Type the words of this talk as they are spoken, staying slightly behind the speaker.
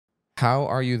How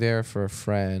are you there for a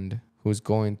friend who's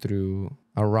going through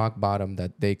a rock bottom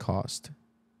that they caused?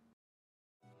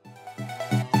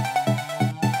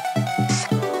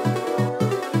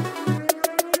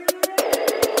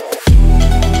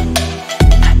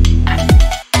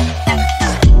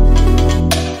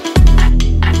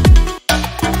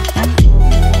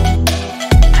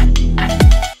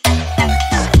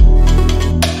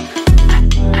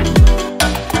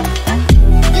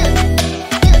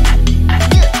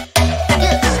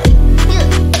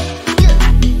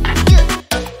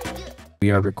 We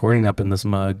are recording up in this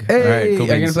mug. Hey, all right,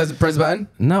 cool. are you going to press the button?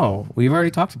 No, we've already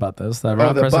talked about this. The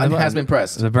button has been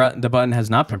pressed. The button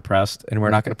has not been pressed, and we're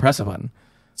not going to press a button.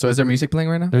 So is there music playing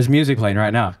right now? There's music playing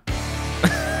right now.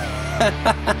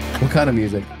 What kind of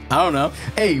music? I don't know.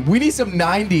 Hey, we need some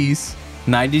 90s.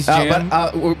 90s jam?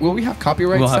 But will we have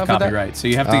copyright We'll stuff have copyright, so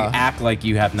you have to act like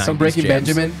you have 90s some Breaking jams.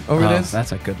 Benjamin over this?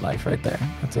 That's a good life right there.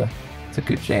 It's a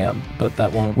good jam, but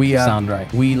that won't We sound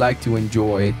right. We like to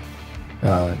enjoy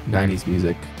 90s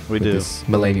music. We do.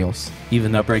 Millennials.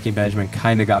 Even though Breaking Benjamin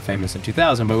kind of got famous in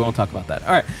 2000, but we won't talk about that.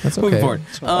 All right, That's moving okay.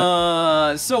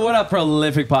 forward. So what up,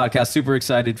 Prolific Podcast? Super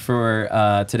excited for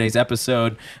today's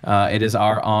episode. It is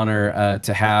our honor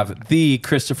to have the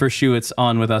Christopher Schuetz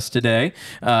on with us today.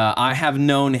 I have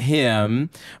known him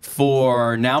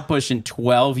for now pushing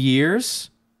 12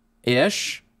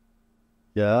 years-ish.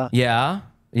 Yeah. Yeah.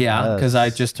 Yeah, because I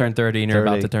just turned 30 and you're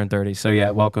about to turn 30. So yeah,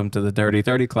 welcome to the Dirty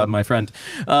 30 Club, my friend.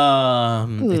 It's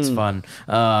fun.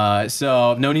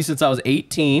 So I've known you since I was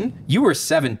 18. You were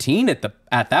 17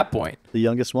 at that point. The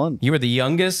youngest one. You were the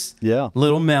youngest Yeah.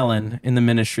 little melon in the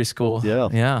ministry school. Yeah.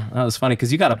 Yeah, that was funny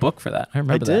because you got a book for that. I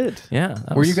remember that. I did. Yeah.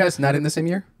 Were you guys not in the same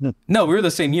year? No, we were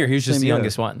the same year. He was just Same the year.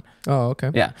 youngest one. Oh,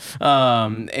 okay. Yeah.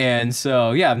 And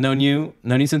so, yeah, I've known you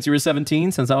since you were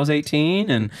 17, since I was 18,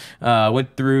 and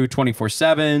went through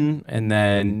 24/7, and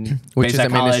then Which is based a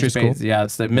at college, ministry school? Yeah,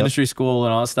 it's the ministry school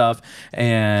and all that stuff.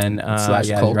 And Slash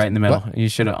yeah, cult. right in the middle. What? You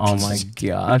should have. Oh my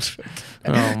gosh.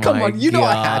 Oh Come my on, you know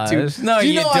I had to. gosh. No,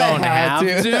 You you know I don't had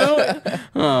have to. to.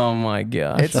 Oh my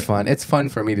gosh. It's fun. It's fun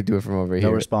for me to do it from over No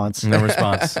here. response. No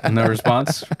response. No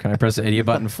response. Can I press the idiot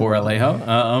button for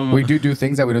Alejo? We do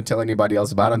things that we don't tell anybody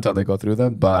else about until they go through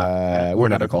them, but we're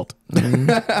not a cult.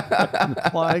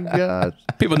 My God.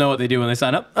 People know what they do when they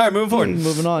sign up. All right, moving forward.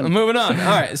 Moving on. Moving on. All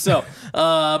right. So,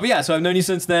 but yeah, so I've known you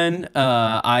since then.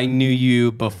 I knew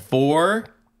you before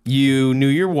you knew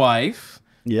your wife.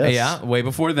 Yes. Yeah, way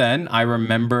before then. I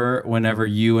remember whenever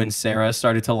you and Sarah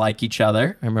started to like each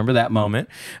other. I remember that moment.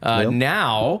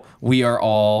 Now we are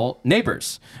all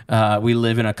neighbors. We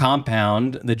live in a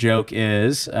compound. The joke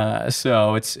is,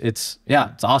 so it's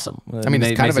awesome. I mean,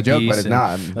 it's kind of a joke, but it's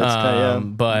not.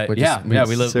 But Which yeah, is- yeah,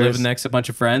 we live serious. next to a bunch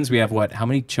of friends. We have how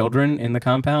many children in the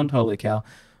compound? Holy cow.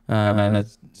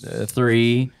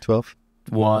 3, 12.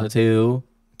 1, 2,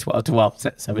 12,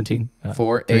 17.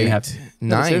 4, 3 and a 8, half.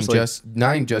 9, seriously.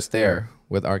 nine just there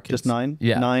with our kids. Just 9?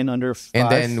 Yeah. 9 under 5.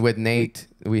 And then with Nate,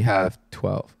 we have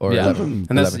 12 or Yeah. 11.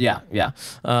 And that's 11. yeah.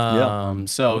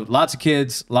 So lots of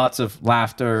kids, lots of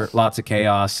laughter, lots of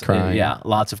chaos. Crying. Yeah,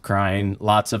 lots of crying,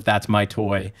 lots of that's my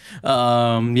toy.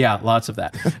 Yeah, lots of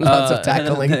that. Lots of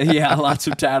tackling. Yeah, lots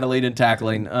of tattling and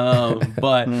tackling.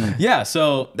 But yeah,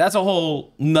 so that's a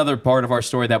whole another part of our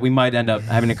story that we might end up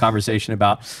having a conversation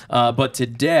about. But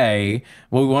today,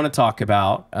 what we want to talk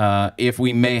about, if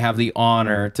we may have the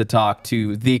honor to talk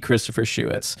to the Christopher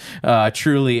Schuetz.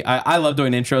 Truly, I love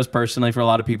doing intros personally for a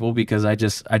lot of people because I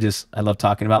love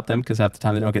talking about them because half the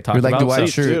time they don't get talked You're like about. Dwight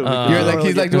So- Schrute. You're like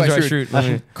he's like Dwight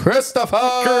Schrute. Christopher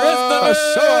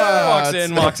Schuetz. Walks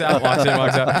in, walks out, walks in,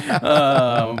 walks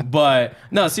out. But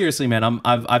no, seriously, man,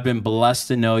 I've been blessed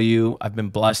to know you. I've been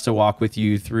blessed to walk with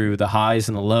you through the highs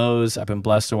and the lows. I've been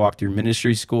blessed to walk through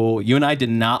ministry school. You and I did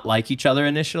not like each other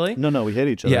initially. No, we hate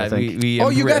each other, Yeah, I think. we Oh,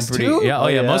 you guys too? Yeah, oh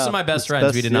yeah. Most yeah. of my best It's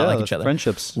friends, we did not yeah, like each other.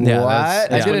 Friendships. Yeah, What?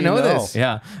 that's- I yeah. didn't know What do you know? this.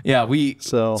 Yeah, we.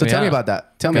 So So tell me Yeah. about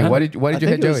that. Tell me, ahead. why did you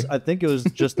hit Joey? I think it was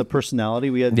just the personality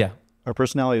we had. Yeah. Our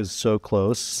personality was so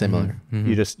close. Similar.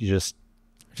 You just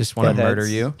Just want to Butt murder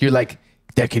heads. you. You're like,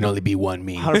 there can only be one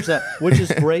me. 100%, which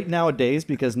is great nowadays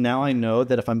because now I know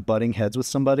that if I'm butting heads with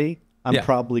somebody, I'm Yeah.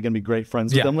 probably going to be great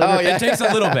friends Yeah. with them later. Oh, yeah. It takes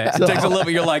a little bit. It takes a little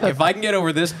bit. You're like, if I can get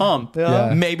over this hump,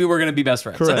 Yeah. maybe we're gonna be best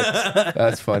friends. Correct.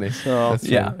 That's funny. So,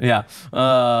 Yeah, yeah.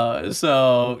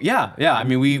 So yeah. I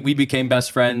mean, we became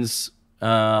best friends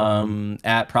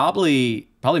at probably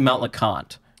Mount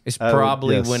LeConte. It's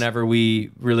probably yes. whenever we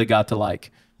really got to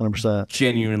like 100%.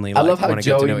 genuinely. I like, love how wanna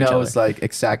get to Joey know each knows other. like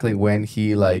exactly when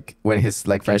his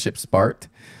like friendship sparked.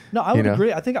 No, I would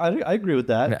agree. I think I agree with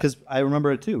that Yeah. because I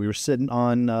remember it too. We were sitting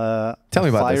on Tell me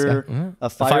about this, a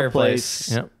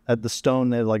fireplace Yep. at the stone,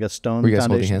 like a stone Were you guys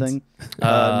holding foundation hands? thing.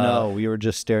 No, we were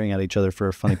just staring at each other for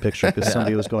a funny picture because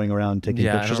somebody was going around taking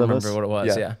Yeah, I pictures don't of us. remember what it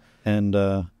was. Yeah. Yeah. And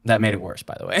That made it worse,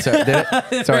 by the way. So, did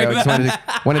it? Sorry, I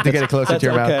just wanted to get it closer to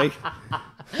your okay. mouth.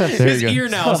 There His you go. ear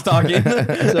now is talking.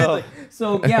 So,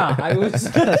 So yeah, I was.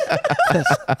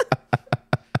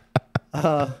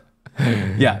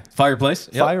 Yeah, fireplace.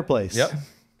 Yep. fireplace. Yep.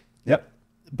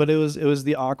 But it was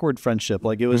the awkward friendship.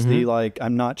 Like it was the like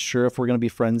I'm not sure if we're gonna be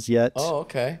friends yet, Oh,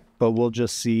 okay. but we'll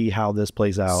just see how this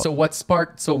plays out. So what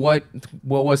sparked? So what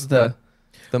was the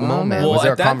moment? Well, Was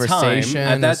there at a that conversation? time,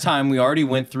 at that time, we already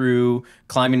went through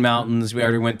climbing mountains. We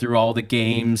already went through all the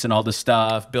games and all the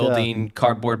stuff, building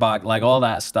cardboard box, like all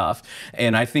that stuff.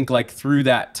 And I think like through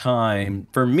that time,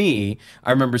 for me,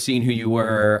 I remember seeing who you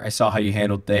were. I saw how you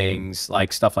handled things,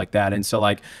 like stuff like that. And so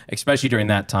like, especially during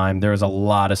that time, there was a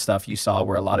lot of stuff you saw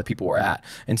where a lot of people were at.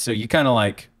 And so you kind of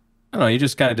like, I don't know, you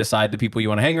just kind of decide the people you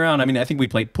want to hang around. I mean, I think we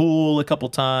played pool a couple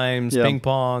times, Yeah. ping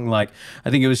pong. Like, I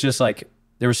think it was just like,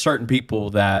 there were certain people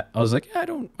that I was like, yeah, I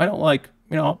don't like,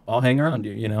 you know, I'll hang around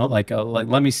you, you know, like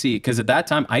let me see. Because at that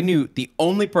time, I knew the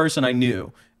only person I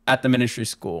knew at the ministry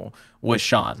school was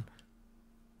Sean.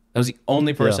 That was the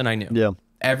only person I knew. Yeah.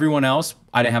 Everyone else,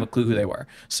 I didn't have a clue who they were.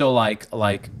 So like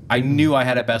I knew I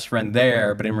had a best friend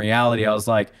there, but in reality, I was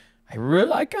like, I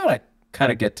gotta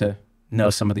kind of get to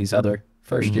know some of these other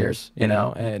first years, you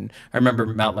know. And I remember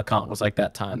Mount LeConte was like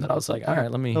that time that I was like, all right,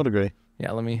 let me I would agree.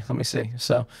 see.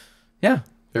 So, yeah.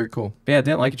 Very cool. Yeah,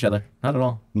 didn't like each other. Not at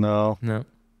all. No. No.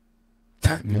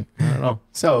 Not at all.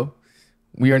 So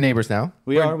we are neighbors now.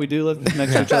 We do live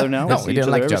next to each other now. No, see we each didn't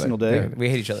other like every each other. single day. Yeah. We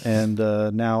hate each other.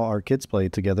 And now our kids play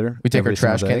together. We take every our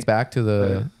trash single cans day. back to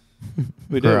the.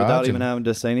 We do garage without even and- having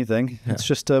to say anything. It's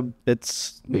just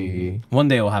it's. One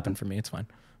day it will happen for me. It's fine.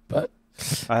 But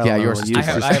I don't Yeah, know, yours is you- I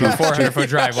have a 400-foot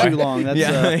driveway. too long. That's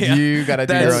Yeah. You gotta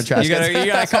do your own trash You cans.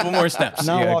 got a couple more steps.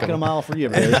 not You gotta walking come- a mile for you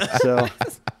every day. So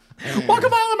Walk a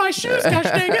mile in my shoes, gosh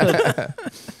dang it.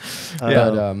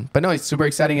 But no, it's super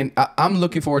exciting, and I'm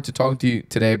looking forward to talking to you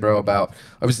today, bro. About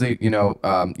obviously,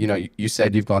 you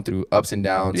said you've gone through ups and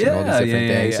downs and all these different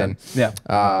things,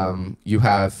 and you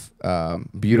have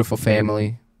beautiful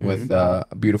family with a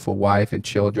beautiful wife and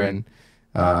children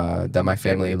that my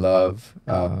family love.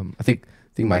 I think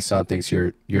my son thinks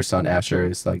your son Asher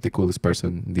is like the coolest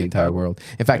person in the entire world.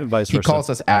 In fact, Vice he versa. calls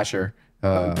us Asher.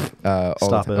 All the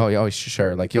Stop time. it. Oh,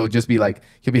 sure. Like he'll just be like,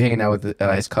 he'll be hanging out with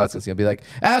his cousins. He'll be like,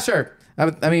 Asher.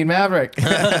 I mean Maverick.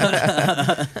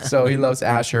 So he loves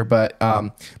Asher, but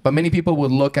many people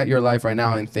would look at your life right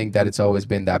now and think that it's always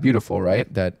been that beautiful,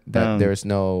 right? That there's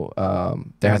no,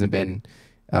 there hasn't been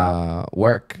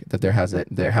work, that there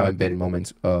haven't been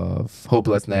moments of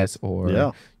hopelessness or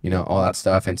all that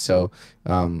stuff. And so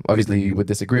obviously you would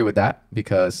disagree with that,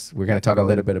 because we're going to talk a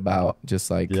little bit about just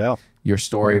like your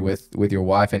story with your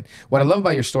wife. And what I love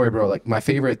about your story, bro, like my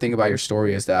favorite thing about your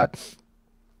story is that,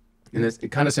 and it's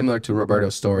kind of similar to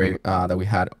Roberto's story that we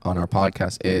had on our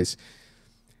podcast, is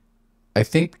I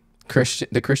think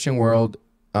the Christian world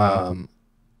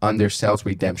undersells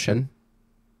redemption,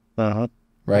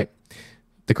 right?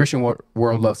 The Christian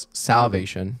world loves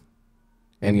salvation,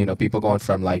 and people going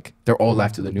from like their old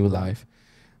life to the new life,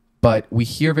 but we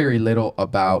hear very little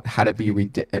about how to be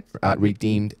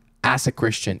redeemed as a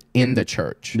Christian in the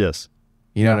church. yes,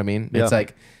 You know what I mean? Yeah. It's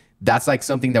like, that's like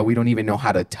something that we don't even know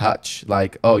how to touch.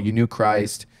 Like, oh, you knew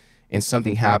Christ and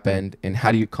something happened, and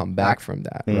how do you come back from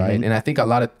that, right? And I think a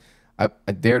lot of,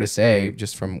 I dare to say,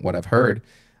 just from what I've heard,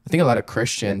 I think a lot of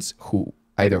Christians who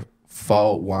either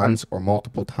fall once or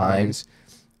multiple times,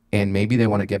 and maybe they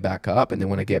want to get back up and they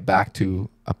want to get back to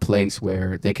a place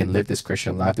where they can live this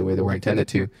Christian life the way they were intended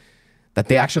to, that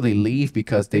they actually leave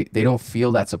because they don't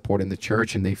feel that support in the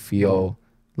church, and they feel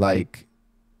like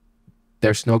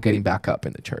there's no getting back up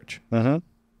in the church.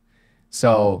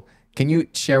 So can you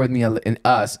share with me and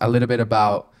us a little bit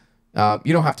about,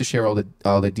 you don't have to share all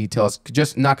the details,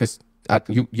 just not because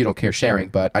you don't care sharing,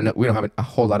 but I know we don't have a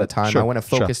whole lot of time. Sure, I want to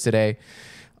focus today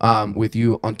with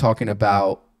you on talking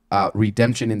about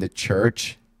redemption in the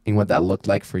church and what that looked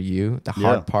like for you, the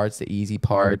hard parts, the easy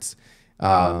parts.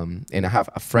 And I have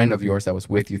a friend of yours that was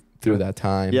with you through that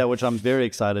time. yeah. Which I'm very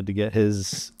excited to get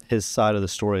his side of the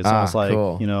story. It's almost like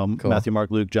cool. Matthew, Mark,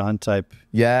 Luke, John type.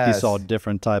 Yes. He saw a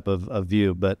different type of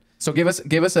view, but So give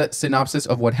us a synopsis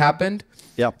of what happened.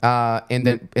 yeah. And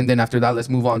then after that, let's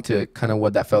move on to kind of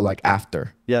what that felt like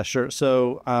after. Yeah, sure.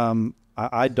 So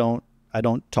I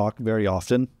don't talk very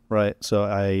often, right? So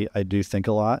I do think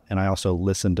a lot, and I also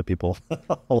listen to people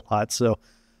a lot. So,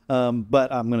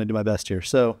 but I'm going to do my best here.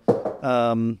 So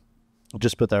I'll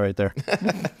just put that right there.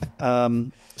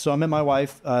 So I met my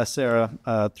wife,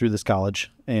 Sarah, through this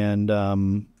college, and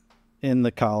in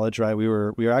the college, right, we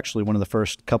were actually one of the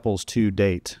first couples to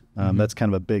date. That's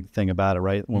kind of a big thing about it,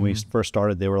 right? When we first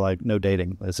started, they were like, no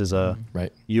dating. This is a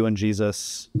you and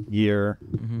Jesus year,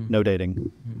 no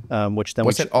dating. Which then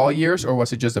was it all years, or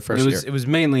was it just the first year? It was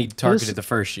mainly targeted the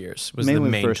first years. Was mainly the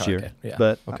main first target. year.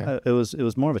 Yeah. But it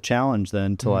was more of a challenge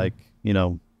then to like, you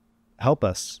know, help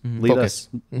us,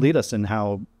 lead us in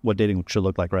what dating should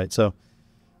look like, right? So,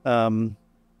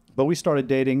 but we started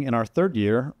dating in our third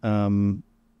year.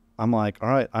 I'm like, all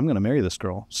right, I'm going to marry this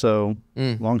girl. So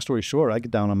long story short, I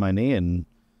get down on my knee, and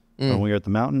when we were at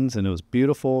the mountains, and it was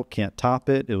beautiful, can't top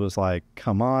it. It was like,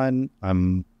 come on,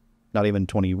 I'm not even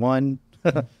 21.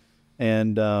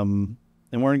 And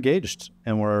we're engaged,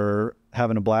 and we're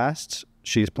having a blast.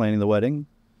 She's planning the wedding,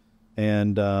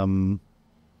 and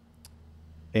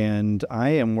I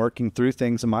am working through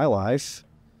things in my life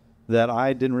that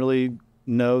I didn't really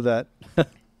know that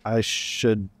I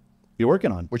should be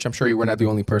working on. Which I'm sure you were not the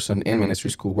only person in ministry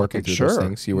school working through those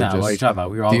things. You were just, what are you talking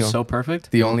about? We were all so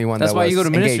perfect. The only one. That's that why was you go to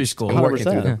ministry engaged school. and working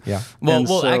 100%. through them. Yeah.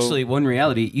 Well, actually, in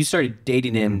reality, you started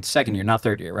dating in second year, not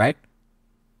third year, right?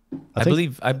 I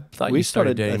thought you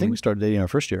started dating. I think we started dating our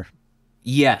first year.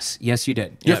 Yes, you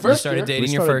did. Your You first started year? dating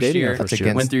We your started first dating year. our first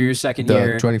year. Went through your second The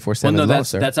year. 24/7 Well, no, love,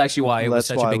 sir. that's actually why it was That's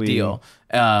such a why big we- deal.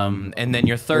 And then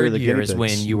your third the year guinea is when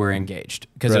pigs. you were engaged,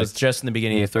 because it was Correct. just in the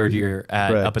beginning of your third year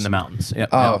up in the mountains. Yep,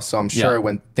 Oh, yep. so I'm sure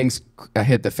when things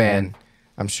hit the fan,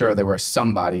 I'm sure there was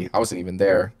somebody. I wasn't even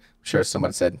there. I'm sure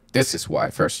somebody said, "This is why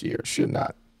first year should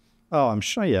not." Oh, I'm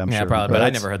sure. Yeah, I'm Yeah, sure. probably, but I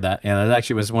that's- never heard that. Yeah, that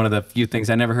actually was one of the few things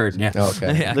I never heard. Yeah, Oh, okay.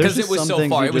 yeah, There's because it just was some so things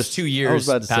far. you It was just- 2 I was years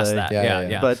about to past say. that. Yeah, Yeah.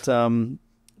 yeah.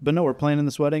 But no, we're planning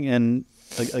this wedding, and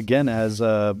again, as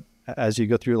you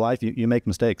go through life, you make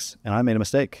mistakes, and I made a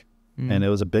mistake, and it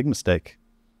was a big mistake,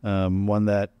 one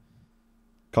that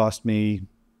cost me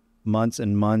months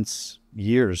and months,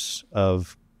 years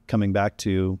of coming back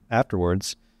to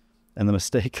afterwards, and the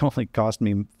mistake only cost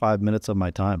me 5 minutes of my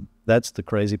time. That's the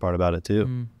crazy part about it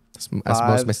too. As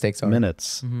most mistakes are.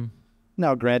 Minutes.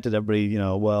 Now, granted, everybody, you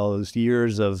know, well, it's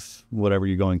years of whatever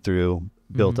you're going through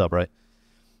built up, right?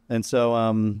 And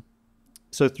so,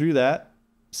 so through that,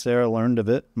 Sarah learned of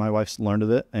it. My wife's learned of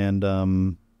it, and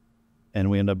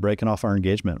we ended up breaking off our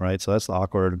engagement, right? So that's the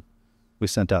awkward. We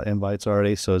sent out invites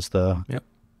already, so it's the,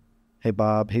 hey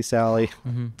Bob, hey Sally,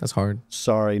 That's hard.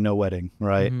 sorry, no wedding,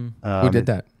 right? Who did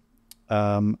that?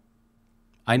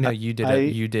 I know you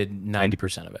did. You did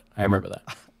 90% of it. I remember that.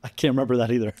 I can't remember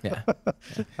that either. Yeah.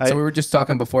 So we were just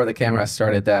talking before the camera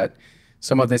started that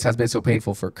some of this has been so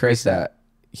painful for Chris that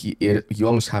you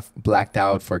almost have blacked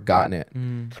out, forgotten it.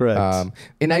 Correct.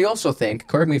 And I also think,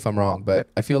 correct me if I'm wrong, but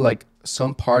I feel like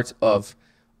some parts of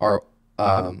our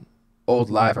old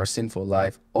life, our sinful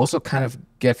life, also kind of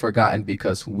get forgotten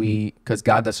because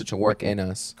God does such a work in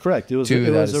us. Correct. It was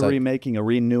a remaking, a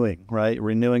renewing, right?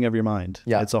 Renewing of your mind.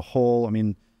 Yeah. It's a whole. I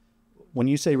mean, when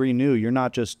you say renew, you're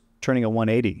not just turning a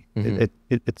 180.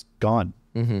 It's gone,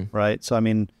 right? So I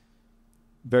mean,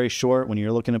 very short. When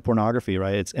you're looking at pornography,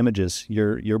 right? It's images.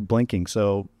 You're blinking.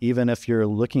 So even if you're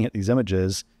looking at these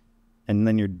images, and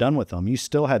then you're done with them, you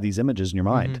still have these images in your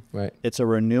mind. Right. It's a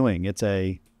renewing.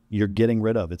 You're getting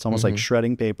rid of. It's almost like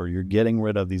shredding paper. You're getting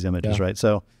rid of these images, right?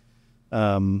 So,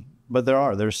 but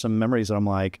there's some memories that I'm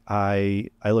like, I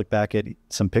look back at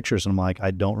some pictures and I'm like,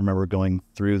 I don't remember going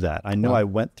through that. I know I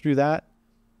went through that.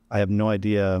 I have no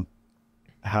idea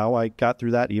how I got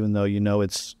through that, even though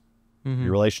it's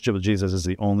your relationship with Jesus is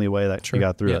the only way that you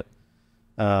got through it.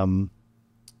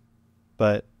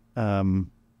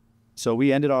 So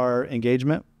we ended our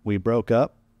engagement. We broke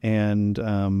up, and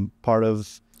part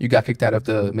of You got kicked out of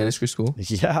the ministry school?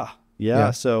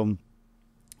 Yeah. So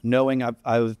knowing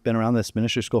I've been around this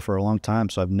ministry school for a long time,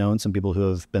 so I've known some people who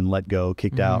have been let go,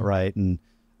 kicked out, right? And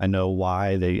I know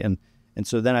why and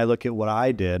so then I look at what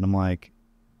I did and I'm like,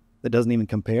 that doesn't even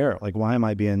compare. Like, why am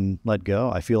I being let go?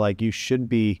 I feel like you should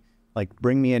be like,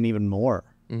 bring me in even more,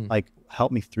 like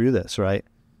help me through this, right?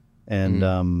 And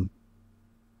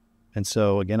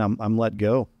so again, I'm let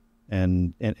go,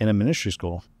 and in a ministry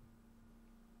school,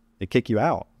 they kick you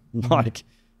out. Like,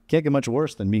 can't get much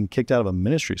worse than being kicked out of a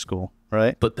ministry school,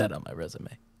 right? Put that on my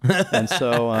resume. And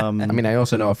so, I mean, I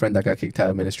also know a friend that got kicked out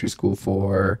of ministry school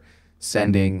for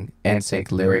sending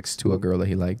NSYNC lyrics to a girl that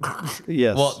he liked.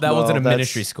 yes. Well, that wasn't a that's-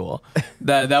 ministry school.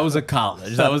 That was a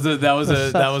college. That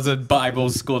was a Bible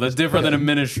school. That's different than a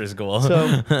ministry school.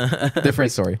 So,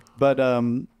 Different story. but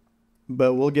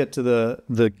we'll get to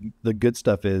the good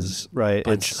stuff. Is right.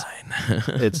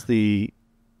 Punchline.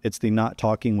 It's the not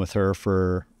talking with her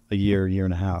for a year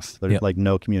and a half. There's like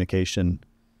no communication.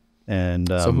 And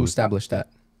so who established that?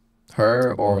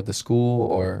 Her or the school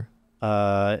or?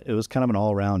 It was kind of an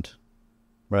all around,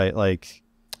 right? Like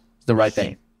the right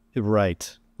thing.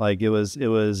 Right. Like it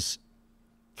was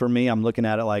for me, I'm looking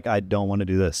at it like I don't want to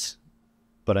do this,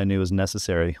 but I knew it was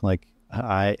necessary. Like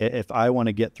if I want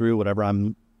to get through whatever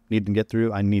I'm needing to get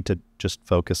through, I need to just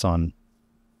focus on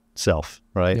self,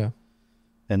 right? Yeah.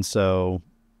 And so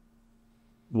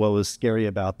what was scary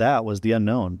about that was the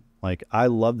unknown. Like I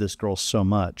love this girl so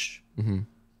much. Mm-hmm.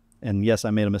 And yes,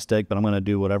 I made a mistake, but I'm going to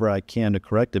do whatever I can to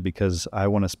correct it because I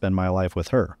want to spend my life with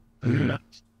her. Mm-hmm.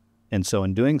 And so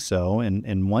in doing so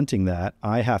and wanting that,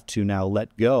 I have to now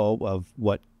let go of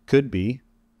what could be.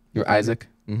 You're Isaac.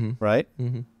 Mm-hmm. Right?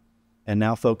 Mm-hmm. And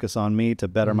now focus on me to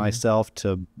better myself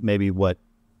to maybe what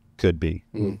could be.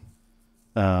 Mm.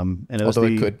 And it although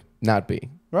it could not be.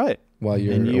 Right. While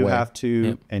you're and you away. have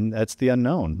to, and that's the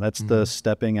unknown. That's the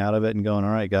stepping out of it and going,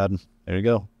 all right, God, there you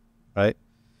go. Right.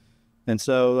 And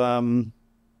so,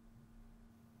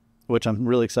 which I'm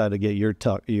really excited to get your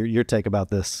take about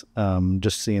this,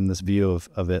 just seeing this view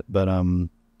of it, but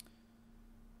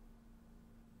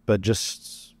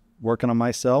just working on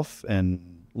myself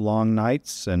and long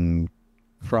nights and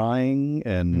crying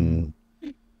and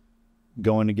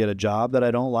going to get a job that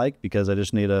I don't like because I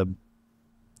just need to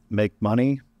make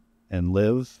money and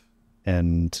live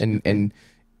and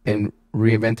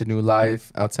reinvent a new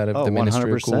life outside of the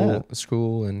ministry 100%.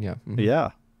 school and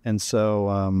yeah. And so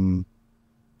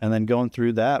and then going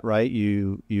through that, right,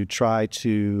 you try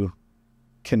to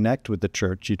connect with the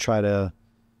church. You try to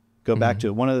go back to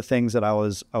it. One of the things that I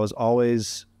was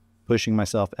always pushing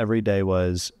myself every day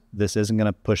was, this isn't going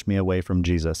to push me away from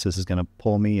Jesus. This is going to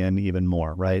pull me in even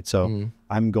more, right? So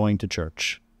I'm going to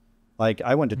church. Like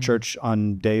I went to church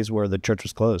on days where the church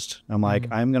was closed. I'm like,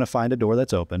 I'm going to find a door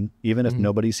that's open, even if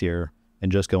nobody's here,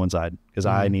 and just go inside because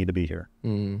I need to be here.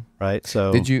 Right.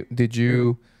 So did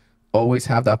you always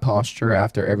have that posture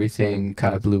after everything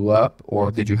kind of blew up,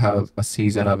 or did you have a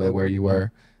season of it where you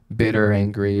were bitter,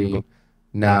 angry,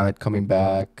 not coming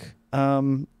back?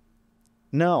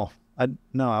 No, I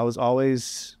was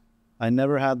always, I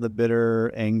never had the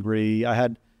bitter, angry. I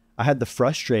had the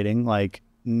frustrating, like,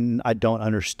 I don't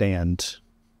understand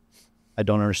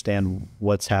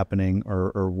what's happening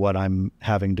or what I'm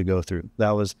having to go through.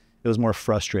 It was more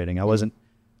frustrating. I wasn't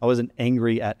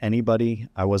angry at anybody.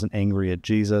 I wasn't angry at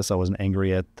Jesus. I wasn't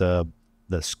angry at the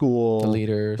school, the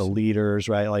leaders,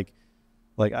 right? Like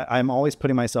I'm always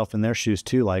putting myself in their shoes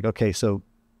too. Like, okay, so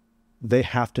they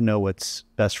have to know what's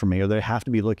best for me, or they have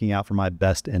to be looking out for my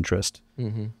best interest.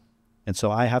 And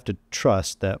so I have to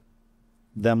trust that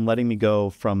them letting me go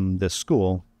from this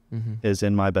school is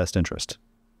in my best interest,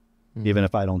 even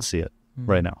if I don't see it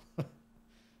right now.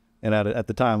 And at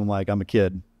the time, I'm like, I'm a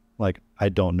kid. Like, I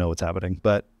don't know what's happening,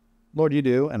 but Lord, you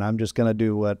do. And I'm just going to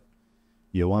do what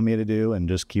you want me to do and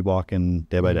just keep walking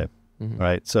day by day.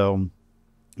 Right. So,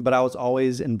 but I was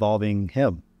always involving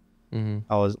him.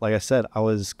 I was, like I said, I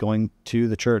was going to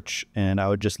the church and I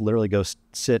would just literally go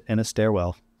sit in a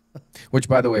stairwell. Which,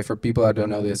 by the way, for people that don't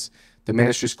know this, the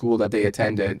ministry school that they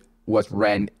attended was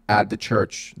ran at the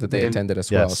church that they attended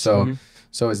as well. So,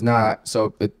 so it's not,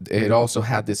 so it also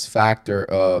had this factor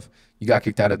of you got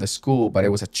kicked out of the school, but it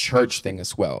was a church thing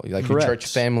as well. Like your church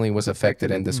family was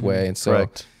affected in this way. And so,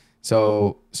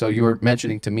 so you were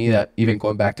mentioning to me that even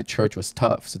going back to church was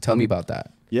tough. So tell me about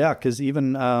that. Yeah. Cause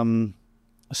even,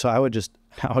 so I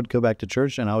would go back to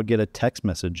church and I would get a text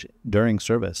message during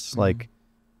service. Like,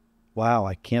 wow,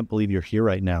 I can't believe you're here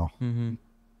right now. And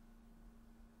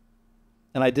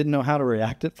I didn't know how to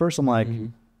react at first. I'm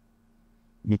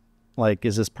like,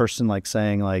 is this person like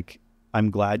saying like,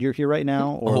 I'm glad you're here right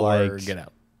now? Or like, get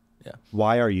out. Yeah.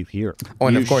 Why are you here? Oh,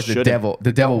 and of course the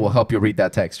devil will help you read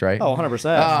that text, right? Oh, 100%.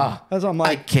 That's what I'm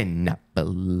like, I cannot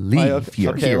believe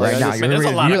you're here right now. There's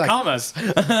a lot of commas.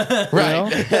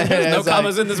 Right. There's no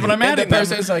commas in this, but I'm adding them. The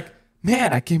person's like,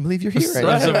 man, I can't believe you're here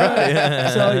right now.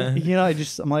 So, you know,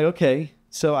 I'm like, okay.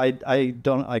 So I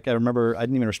don't, like, I remember I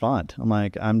didn't even respond. I'm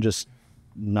like, I'm just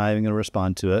not even going to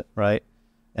respond to it. Right.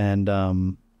 And,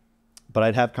 but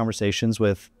I'd have conversations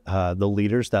with the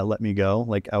leaders that let me go.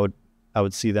 Like I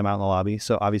would see them out in the lobby.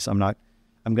 So obviously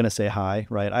I'm going to say hi.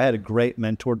 Right. I had a great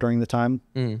mentor during the time.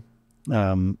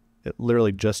 It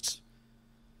literally just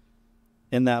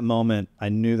in that moment, I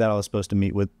knew that I was supposed to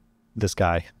meet with this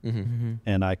guy.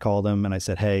 And I called him and I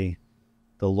said, hey,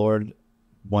 the Lord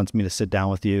wants me to sit down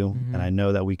with you. And I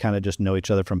know that we kind of just know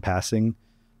each other from passing,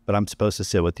 but I'm supposed to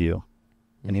sit with you.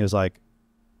 And he was like,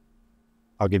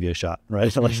 I'll give you a shot.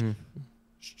 Right. Like,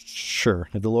 Sure.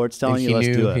 If the Lord's telling And you, let's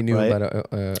do it. He knew right? about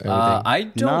everything.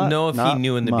 I don't know if he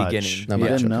knew in the beginning. He Not much,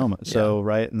 didn't okay. know much. So,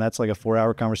 right. And that's like a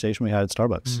 4-hour conversation we had at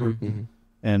Starbucks. Mm-hmm.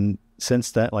 And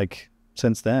since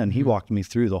then, he walked me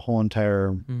through the whole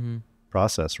entire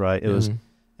process, right? It was,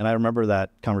 and I remember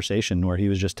that conversation where he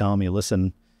was just telling me,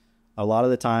 listen, a lot of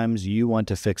the times you want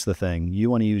to fix the thing. You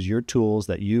want to use your tools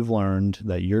that you've learned,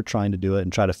 that you're trying to do it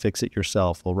and try to fix it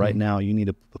yourself. Well, right now you need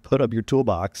to put up your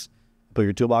toolbox, put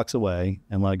your toolbox away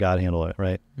and let God handle it,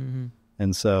 right?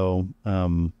 And so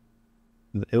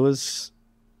there was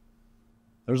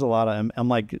a lot of, I'm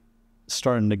like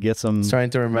starting to get Starting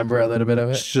to remember a little bit of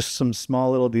it. just some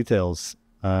small little details.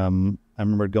 I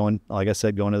remember going, like I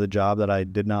said, going to the job that I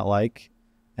did not like,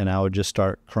 and I would just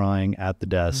start crying at the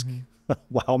desk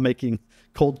while making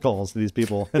cold calls to these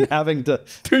people and having to,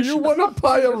 Do you want to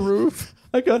buy a roof?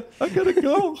 I gotta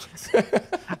go.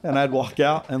 And I'd walk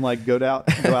out and like go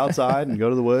outside and go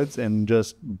to the woods and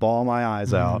just bawl my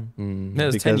eyes out. That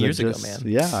was 10 because it years ago, just- man.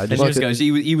 Yeah, I 10 just years ago.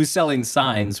 He was selling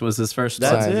signs. Was his first?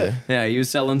 That's Signs, it. Yeah, he was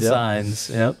selling signs.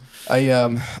 Yep.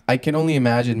 I can only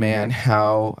imagine, man,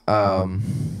 how I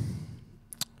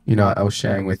was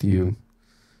sharing with you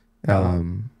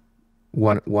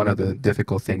one of the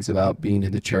difficult things about being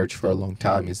in the church for a long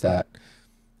time is that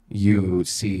you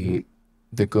see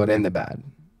the good and the bad,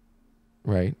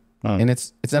 right? And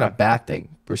it's not a bad thing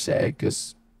per se,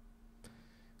 because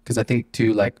I think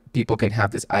too, like, people can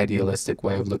have this idealistic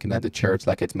way of looking at the church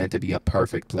like it's meant to be a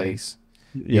perfect place,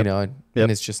 you know, and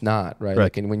it's just not, right?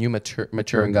 Like, and when you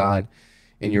mature in God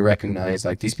and you recognize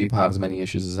like these people have as many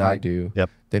issues as I do,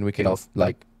 then we can all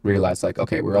like realize like,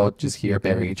 okay, we're all just here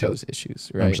bearing each other's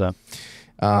issues, right?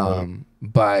 100%.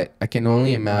 But I can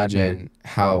only imagine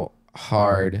how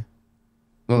hard.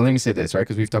 Well, let me say this, right?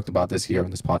 Because we've talked about this here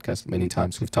on this podcast many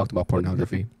times. We've talked about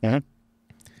pornography.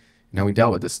 Now, we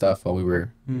dealt with this stuff while we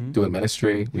were doing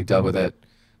ministry. We dealt with it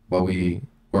while we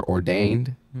were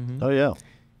ordained. Oh yeah.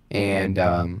 And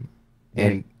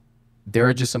there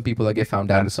are just some people that get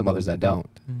found out and some others that don't.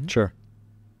 Sure.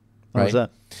 Right? That?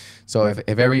 So if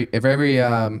every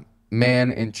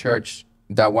man in church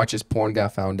that watches porn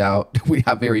got found out, we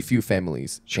have very few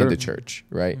families in the church,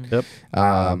 right? Yep.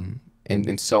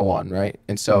 And so on, right?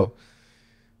 And so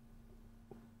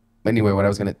anyway, what I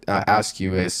was going to ask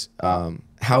you is,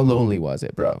 how lonely was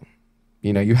it, bro?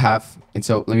 You know, and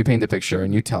so let me paint the picture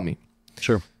and you tell me.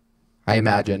 Sure. I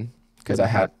imagine, because I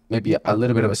had maybe a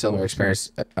little bit of a similar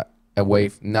experience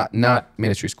away, not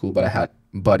ministry school, but I had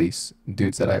buddies,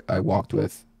 dudes that I walked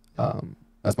with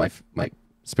as my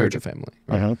spiritual family,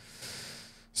 right?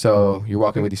 So you're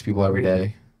walking with these people every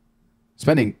day,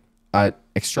 spending an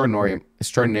extraordinary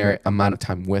amount of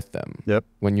time with them.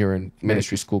 When you're in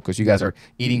ministry school, because you guys are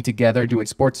eating together, doing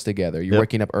sports together, you're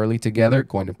waking up early together,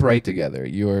 going to pray together,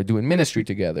 you're doing ministry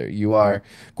together, you are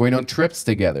going on trips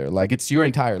together, like it's your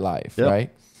entire life, right?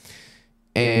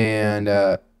 And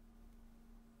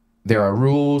there are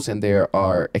rules and there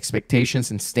are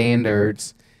expectations and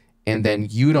standards, and then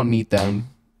you don't meet them,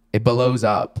 it blows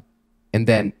up. And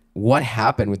then what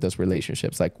happened with those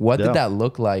relationships? Like, what did that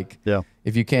look like?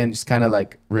 If you can just kind of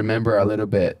like remember a little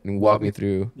bit and walk me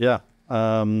through.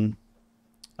 I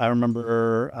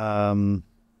remember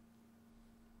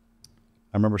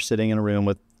sitting in a room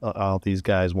with all these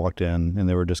guys walked in, and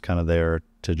they were just kind of there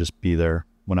to just be there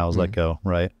when I was let go,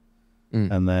 right?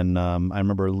 And then I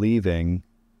remember leaving,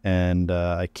 and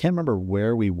I can't remember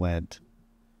where we went,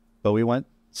 but we went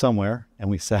somewhere and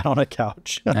we sat on a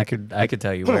couch. I could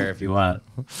tell you where if you want.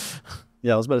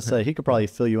 I was about to say he could probably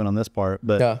fill you in on this part,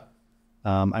 but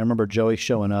I remember Joey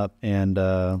showing up and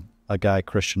a guy,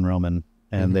 Christian Roman,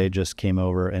 and they just came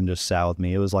over and just sat with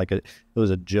me. It was like it was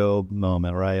a Job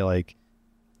moment, right? Like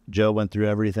Job went through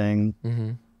everything,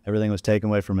 everything was taken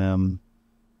away from him,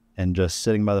 and just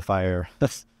sitting by the fire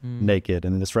naked,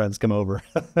 and then his friends come over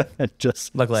and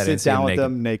just sit down with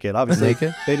them naked. Obviously,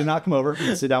 they did not come over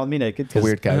and sit down with me naked.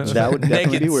 Weird couch. That would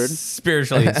definitely be weird.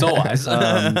 Spiritually and soul-wise.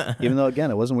 Even though,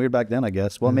 again, it wasn't weird back then, I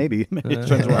guess. Well, maybe. His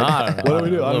friends were like, what do we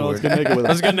do? I don't know. Let's get naked with them.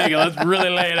 Let's get naked. Let's really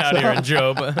lay it out here in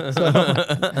Job.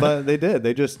 But they did.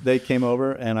 They came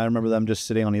over, and I remember them just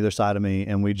sitting on either side of me,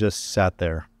 and we just sat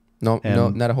there. No,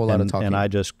 not a whole lot of talking. And I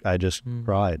just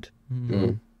cried.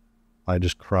 I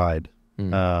just cried.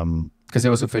 Because it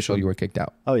was official, you were kicked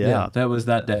out. Oh yeah, that was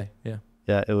that day.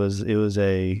 Yeah, it was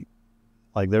a,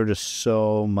 like, there was just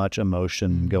so much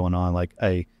emotion going on. Like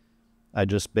I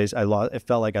just basically it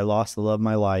felt like I lost the love of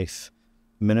my life.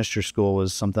 Ministry school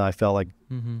was something I felt like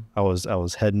I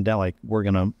was heading down. Like, we're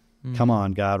gonna come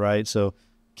on, God, right? So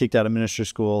kicked out of ministry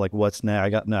school. Like, what's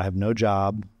next? I have no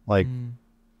job. Like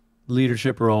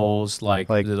leadership roles, like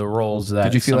the roles that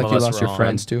did you feel some like of you us lost were your on.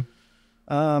 friends too?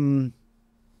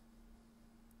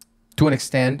 To an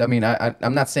extent. I mean,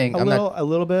 I'm not saying a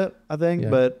little bit, I think,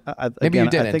 but maybe again,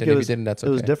 you didn't. I think and if you didn't, that's okay.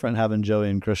 it was different having Joey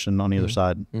and Christian on either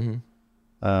side.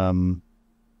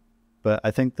 But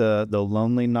I think the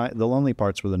lonely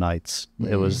parts were the nights.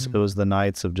 It was the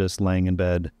nights of just laying in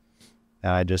bed,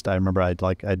 and I remember I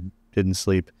didn't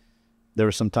sleep. There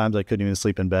were some times I couldn't even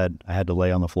sleep in bed. I had to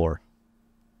lay on the floor,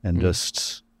 and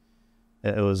just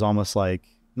it was almost like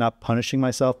not punishing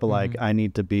myself, but like I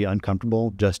need to be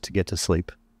uncomfortable just to get to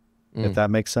sleep. If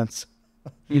that makes sense.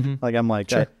 Like I'm like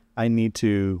Sure. I need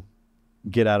to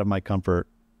get out of my comfort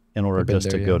in order just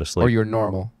to go to sleep. Or you're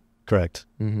normal. Correct.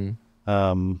 And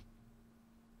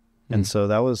so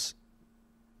that was,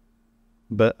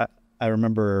 but I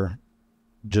remember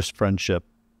just friendship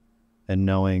and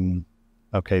knowing,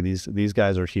 okay, these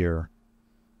guys are here.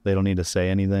 They don't need to say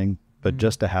anything, but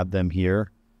just to have them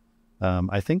here.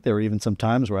 I think there were even some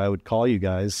times where I would call you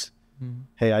guys,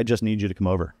 hey, I just need you to come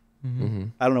over.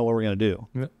 I don't know what we're going to do.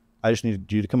 Yep. I just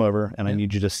need you to come over, and I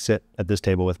need you to sit at this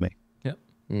table with me. Yep.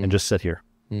 And just sit here.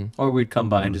 Or we'd come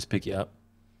by and just pick you up.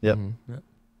 Yep.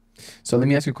 So let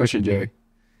me ask you a question, Jerry.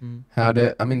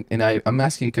 I'm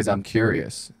asking because I'm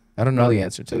curious. I don't know the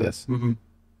answer to this. I'm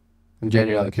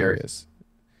genuinely curious.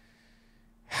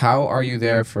 How are you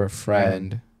there for a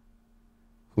friend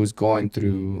who's going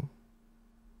through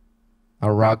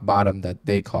a rock bottom that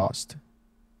they caused?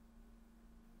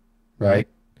 Right?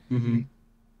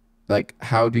 Like,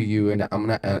 how do you, and I'm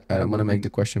gonna make the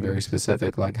question very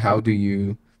specific. Like, how do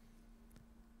you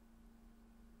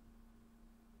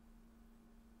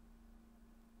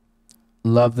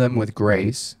love them with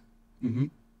grace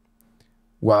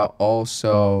while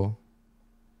also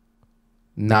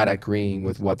not agreeing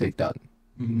with what they've done?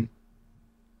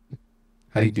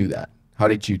 How do you do that? How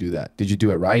did you do that? Did you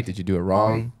do it right? Did you do it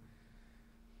wrong?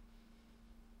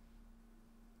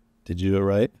 Did you do it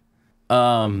right?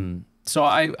 So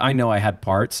I know I had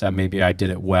parts that maybe I did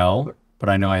it well, but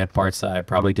I know I had parts that I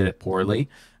probably did it poorly.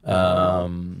 I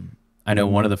know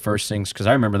one of the first things, because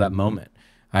I remember that moment.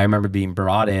 I remember being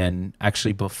brought in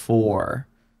actually before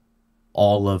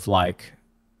all of like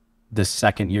the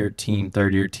second year team,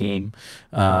 third year team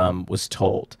was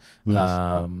told.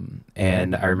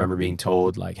 And I remember being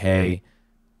told like, hey,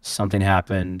 something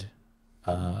happened.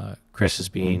 Chris is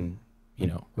being,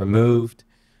 removed.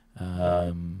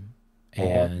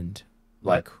 And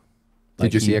like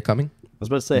did you see it coming? I was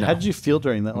about to say, how did you feel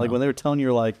during that? Like when they were telling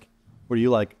you, like, were you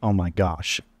like, oh my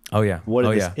gosh, oh yeah, what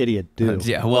did this idiot do?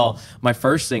 Yeah, well, my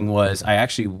first thing was I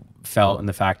actually felt in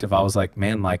the fact of I was like,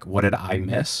 man, like what did I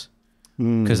miss?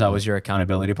 Because I was your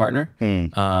accountability partner.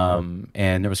 And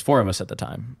there was 4 of us at the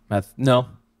time. No,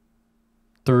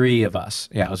 3 of us.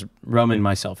 Yeah, it was Roman,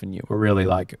 myself, and you. We're really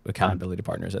like accountability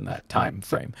partners in that time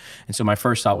frame. And so my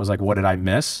first thought was like, what did I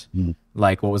miss?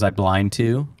 Like, what was I blind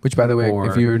to? Which, by the way,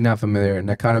 if you're not familiar, an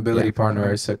accountability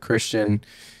partner is a Christian.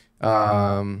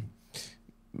 It's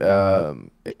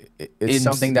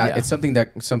something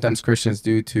that sometimes Christians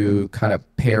do to kind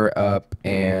of pair up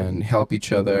and help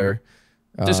each other.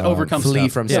 Just overcome flee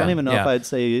stuff. from I don't even know if I'd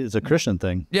say it's a Christian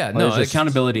thing. Yeah, no,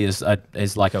 accountability is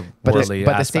like a worldly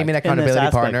but the statement accountability in this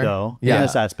aspect, partner, though, in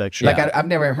this aspect, sure. Like I've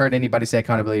never heard anybody say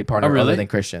accountability partner other than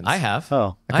Christians. I have.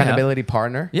 Oh, accountability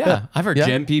partner. Yeah, I've heard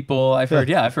gym people. I've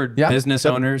heard business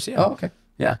owners. Yeah. Oh, okay.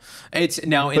 Yeah, it's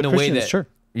now in the way that. Sure.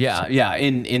 Yeah,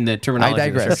 in the terminology. I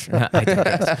digress. I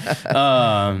digress.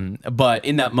 But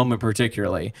in that moment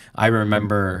particularly, I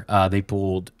remember they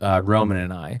pulled Roman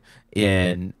and I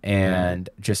in and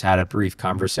just had a brief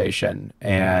conversation.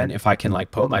 And if I can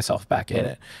like put myself back in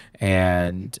it,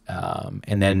 and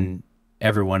then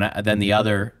then the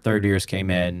other third years came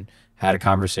in, had a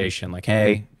conversation like,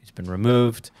 hey, he's been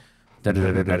removed, da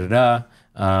da da da da da.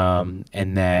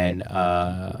 And then,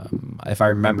 if I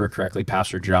remember correctly,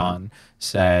 Pastor John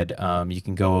said, you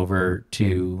can go over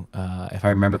to, if I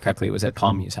remember correctly, it was at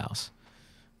Palmu's house.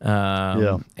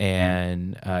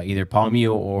 And either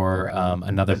Palmu or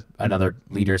another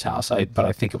leader's house. But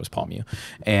I think it was Palmu.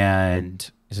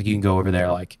 And he's like, you can go over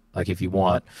there, like if you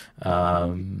want,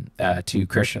 to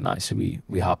Christian and I. So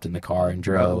we hopped in the car and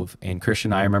drove. And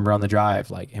Christian and I remember on the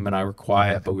drive, like him and I were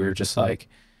quiet, but we were just like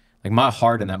my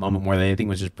heart in that moment more than anything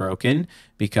was just broken,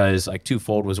 because like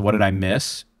twofold was what did I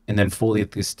miss, and then fully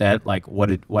at the extent like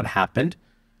what happened,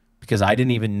 because I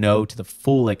didn't even know to the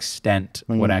full extent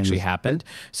what actually happened.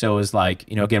 So it was like,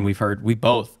 you know, again, we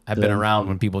both have been around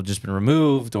when people have just been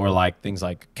removed, or like things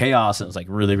like chaos, and it was like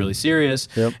really, really serious.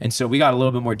 And so we got a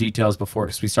little bit more details before,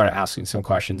 because we started asking some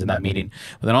questions in that meeting.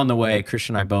 But then on the way,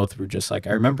 Christian and I both were just like,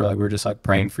 I remember like we were just like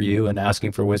praying for you and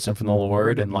asking for wisdom from the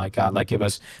Lord, and like, God, like give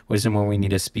us wisdom when we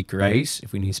need to speak grace,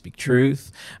 if we need to speak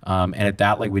truth. And at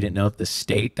that, like, we didn't know the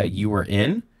state that you were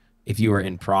in, if you were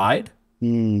in pride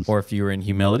or if you were in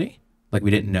humility. Like, we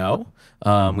didn't know.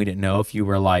 We didn't know if you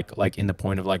were like in the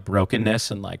point of like brokenness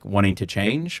and like wanting to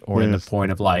change, or in the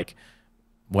point of like,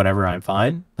 whatever, I'm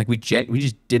fine. Like we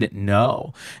just didn't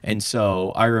know. And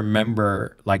so I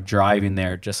remember like driving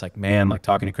there, just like, man, like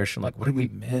talking to Christian, like, what did we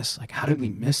miss? Like, how did we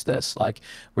miss this? Like,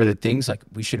 were the things like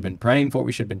we should have been praying for?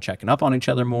 We should have been checking up on each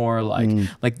other more,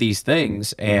 like these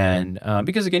things. And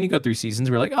because again, you go through seasons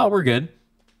where like, oh, we're good.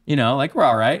 You know, like we're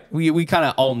all right. We kind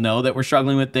of all know that we're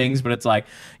struggling with things, but it's like,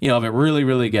 you know, if it really,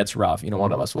 really gets rough, you know,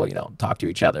 one of us will, you know, talk to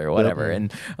each other or whatever.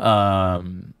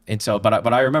 And so,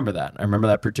 but I remember that. I remember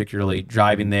that particularly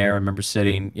driving there. I remember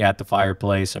sitting at the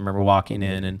fireplace. I remember walking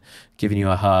in and giving you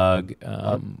a hug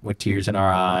with tears in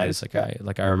our eyes. I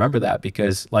remember that,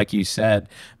 because like you said,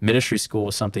 ministry school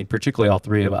was something, particularly all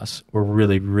three of us were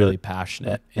really, really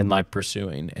passionate in like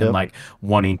pursuing and like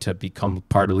wanting to become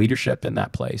part of leadership in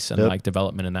that place and like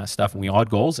development in that stuff. And we all had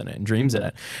goals in it and dreams in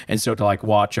it. And so to like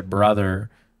watch a brother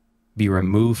be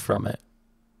removed from it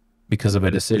because of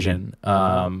a decision,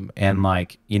 and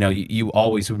like, you know, you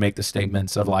always would make the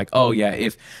statements of like, oh yeah,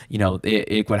 if, you know,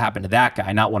 it would happen to that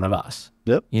guy, not one of us.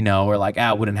 You know, or like,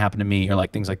 it wouldn't happen to me, or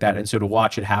like things like that. And so to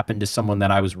watch it happen to someone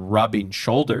that I was rubbing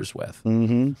shoulders with,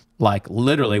 like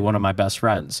literally one of my best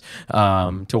friends,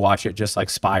 to watch it just like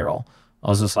spiral, I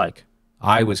was just like,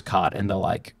 I was caught in the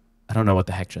like, I don't know what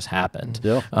the heck just happened.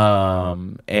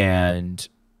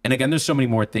 And again, there's so many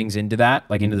more things into that,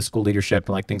 like into the school leadership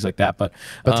and like things like that. But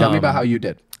tell me about how you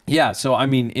did. Yeah. So, I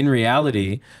mean, in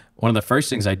reality, one of the first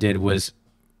things I did was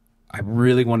I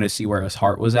really wanted to see where his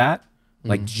heart was at,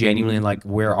 like genuinely, like,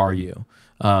 where are you?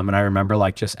 And I remember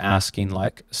like just asking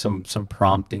like some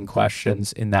prompting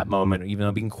questions in that moment, even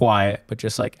though being quiet, but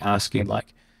just like asking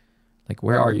like,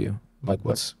 where are you? Like,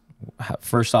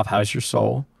 first off, how's your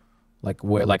soul? Like,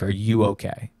 where, like, are you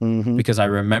okay? Because I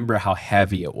remember how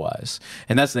heavy it was.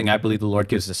 And that's the thing, I believe the Lord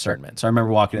gives discernment. So I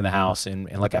remember walking in the house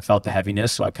and like I felt the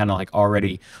heaviness. So I kind of like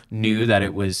already knew that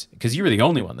it was, because you were the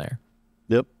only one there.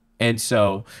 And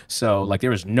so like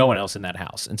there was no one else in that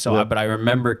house. And so, but I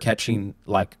remember catching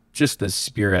like just the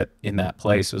spirit in that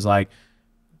place. It was like,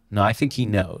 no, I think he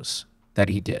knows that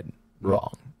he did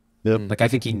wrong. Like, I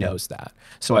think he knows that.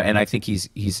 So, and I think he's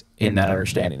in that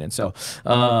understanding. And so,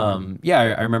 yeah,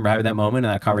 I remember having that moment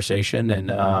and that conversation, and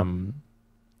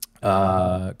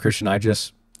Christian and I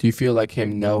just. Do you feel like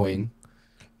him knowing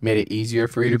made it easier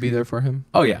for you to be there for him?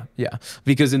 Oh yeah.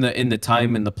 Because in the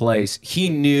time and the place, he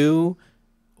knew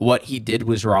what he did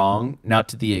was wrong, not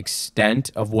to the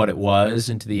extent of what it was,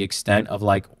 and to the extent of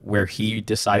like where he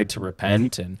decided to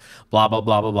repent and blah, blah,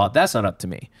 blah, blah, blah. That's not up to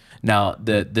me. Now,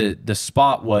 the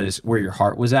spot was where your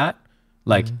heart was at.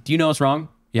 Like, do you know what's wrong?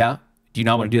 Yeah. Do you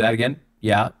not want to do that again?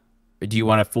 Yeah. Do you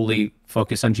want to fully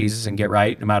focus on Jesus and get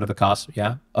right no matter the cost?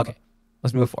 Yeah. Okay.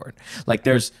 Let's move forward. Like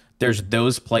there's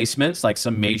those placements, like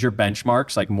some major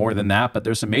benchmarks, like more than that, but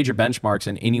there's some major benchmarks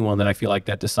in anyone that I feel like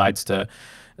that decides to,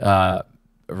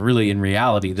 really in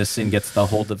reality, this sin gets the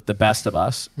hold of the best of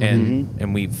us,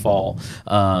 and we fall.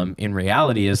 In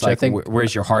reality is like,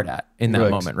 where's your heart at in that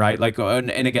moment, right? Like,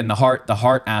 and again, the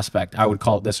heart aspect, I would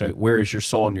call it this way: where is your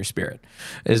soul and your spirit?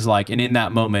 Is like, and in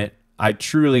that moment, I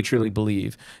truly, truly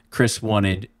believe Chris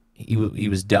wanted, he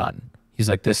was done. He's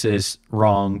like, this is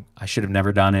wrong. I should have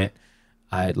never done it.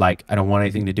 I don't want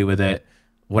anything to do with it.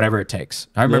 Whatever it takes.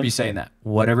 I remember you saying that.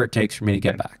 Whatever it takes for me to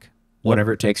get back.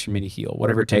 Whatever it takes for me to heal.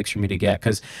 Whatever it takes for me to get.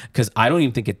 Because I don't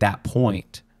even think at that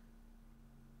point,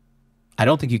 I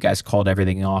don't think you guys called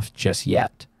everything off just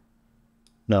yet.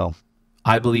 No.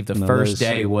 I believe the first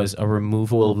day was a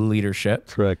removal of leadership.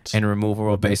 Correct. And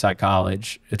removal of Bayside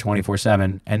College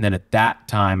 24/7. And then at that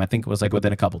time, I think it was like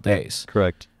within a couple days.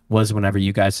 Correct. Was whenever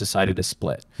you guys decided to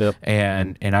split.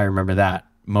 And I remember that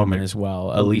moment as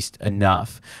well, at least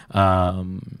enough.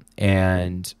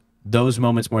 And those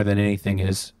moments more than anything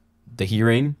is the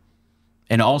hearing,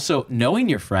 and also knowing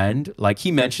your friend. Like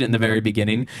he mentioned in the very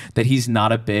beginning that he's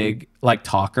not a big like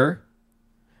talker.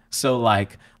 So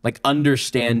like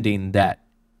understanding that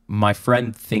my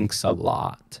friend thinks a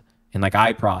lot, and like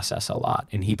I process a lot,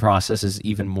 and he processes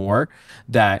even more,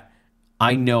 that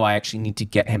I know I actually need to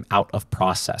get him out of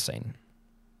processing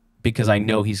because I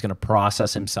know he's going to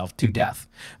process himself to death,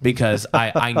 because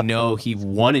I know he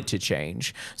wanted to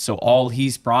change. So all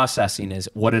he's processing is,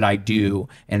 what did I do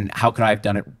and how could I have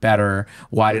done it better?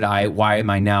 Why am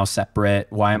I now separate?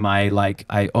 Why am I like,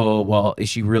 oh, well, is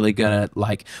she really gonna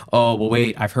like, oh, well,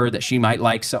 wait, I've heard that she might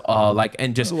like, so like,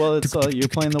 and just, well, it's you're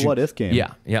playing the what if game.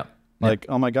 Yeah. Yeah. Like,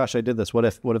 oh my gosh, I did this. What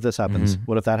if this happens?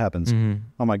 What if that happens?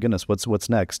 Oh my goodness, what's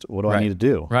next? What do I need to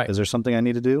do? Right. Is there something I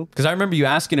need to do? Because I remember you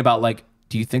asking about like,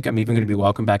 do you think I'm even going to be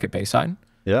welcome back at Bayside?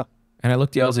 Yeah. And I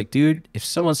looked at you, I was like, dude, if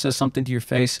someone says something to your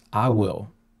face, I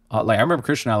will. Like, I remember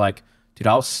Christian and I like, dude,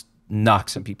 I'll knock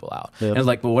some people out. Yep. And I was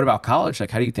like, well, what about college? Like,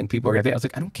 how do you think people are going to think? I was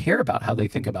like, I don't care about how they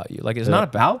think about you. Like, it's not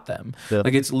about them.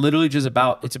 Like, it's literally just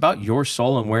it's about your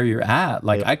soul and where you're at.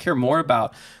 Like, I care more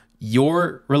about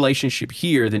your relationship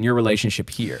here than your relationship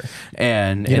here.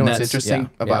 And you know what's interesting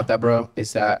about that, bro,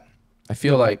 is that I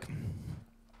feel like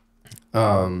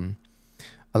a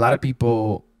lot of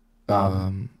people,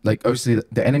 like, obviously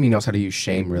the enemy knows how to use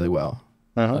shame really well.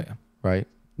 Right?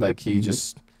 Like, he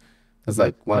just, that's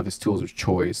like one of his tools of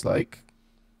choice, like,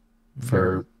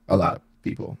 for a lot of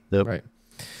people. Right?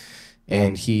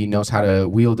 And he knows how to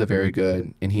wield it very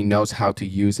good, and he knows how to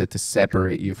use it to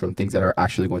separate you from things that are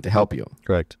actually going to help you.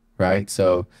 Correct. Right?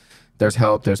 So there's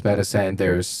help, there's medicine,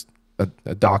 there's a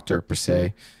doctor per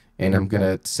se, and I'm going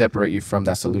to separate you from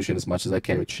that solution as much as I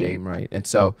can with shame, right? And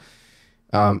so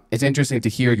it's interesting to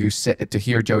hear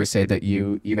Joey say that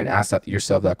you even asked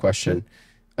yourself that question,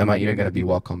 am I even going to be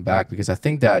welcome back? Because I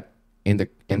think that in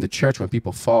the church, when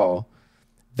people fall,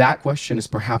 that question is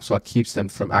perhaps what keeps them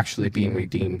from actually being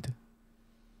redeemed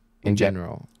in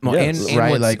general. Well, and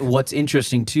right? What's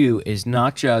interesting too is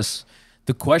not just,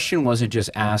 the question wasn't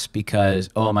just asked because,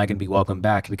 oh, am I going to be welcome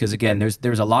back? Because again,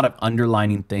 there's a lot of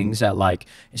underlining things that like,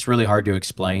 it's really hard to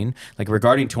explain. Like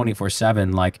regarding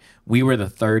 24/7, like we were the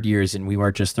third years and we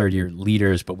weren't just third year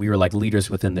leaders, but we were like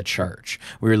leaders within the church.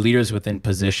 We were leaders within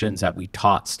positions that we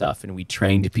taught stuff and we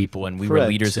trained people, and we were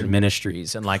leaders in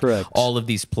ministries and like all of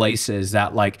these places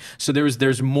that like, so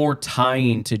there's more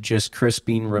tying to just Chris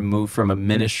being removed from a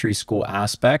ministry school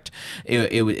aspect.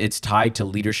 It's tied to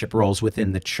leadership roles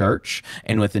within the church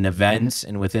and within events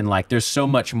and within like, there's so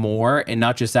much more, and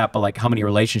not just that, but like how many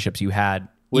relationships you had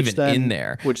in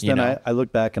there. Which then I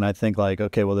look back and I think like,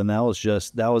 okay, well then that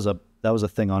was a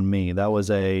thing on me. That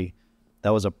was a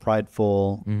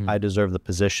prideful, I deserve the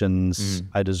positions,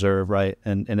 I deserve, right?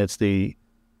 And it's the,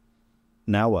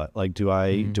 now what? Like, do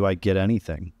I get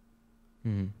anything?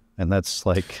 And that's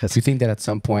like, do you think that at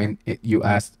some point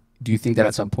do you think that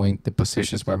at some point the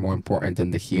positions were more important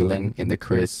than the healing in the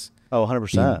Chris? Oh,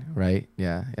 100%. Right?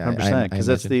 Yeah.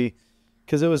 100%.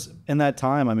 Because it was in that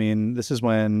time, I mean, this is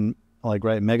when like,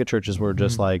 right, mega churches were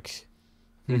just like,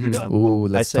 ooh,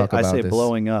 let's talk about this.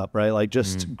 Blowing up, right? Like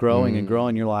just growing and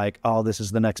growing. You're like, oh, this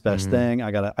is the next best thing.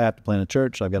 I have to play in a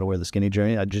church. I've got to wear the skinny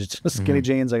jeans. I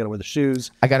got to wear the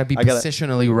shoes. I got to be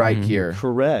positionally right here.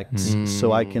 Correct.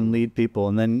 So I can lead people.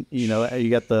 And then, you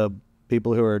got the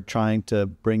people who are trying to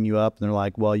bring you up and they're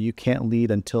like, well, you can't lead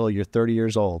until you're 30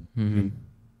 years old.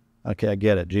 Okay, I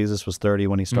get it. Jesus was 30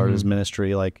 when he started his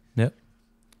ministry. Like,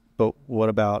 but what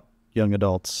about young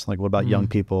adults? Like, what about young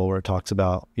people, where it talks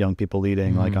about young people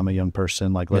leading? Like, I'm a young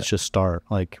person. Like, let's just start.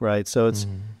 Like, right. So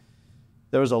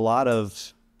there was a lot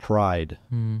of pride.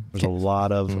 There's a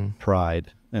lot of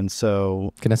pride. And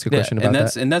so, can I ask a question about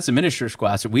that? And that's a minister's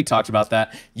class. We talked about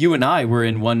that. You and I were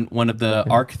in one of the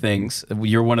ARC things.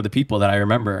 You're one of the people that I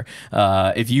remember.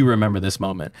 If you remember this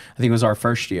moment, I think it was our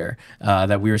first year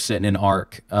that we were sitting in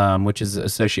ARC, which is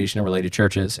Association of Related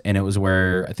Churches, and it was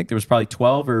where I think there was probably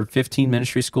 12 or 15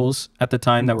 ministry schools at the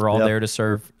time that were all there to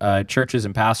serve churches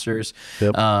and pastors.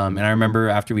 And I remember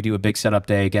after we do a big setup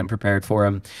day, getting prepared for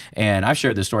them, and I've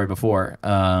shared this story before,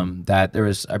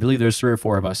 that I believe there's 3 or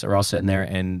 4 of us that were all sitting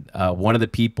there. And one of the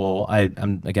people, I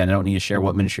don't need to share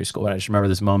what ministry school, but I just remember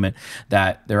this moment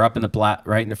that they're up in the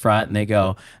right in the front, and they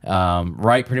go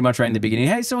pretty much right in the beginning,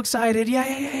 hey, so excited,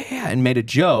 yeah, and made a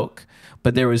joke.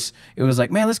 But it was like,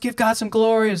 man, let's give God some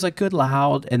glory. It was like good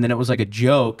loud, and then it was like a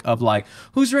joke of like,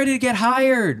 who's ready to get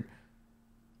hired?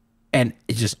 And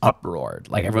it just uproared.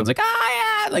 Like everyone's like,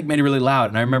 ah, yeah, like made it really loud.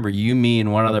 And I remember you, me,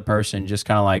 and one other person just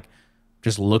kind of like,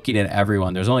 just looking at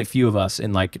everyone. There's only a few of us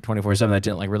in like 24/7 that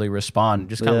didn't like really respond.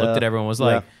 Just kind of looked at everyone, was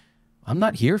like, I'm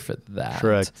not here for that.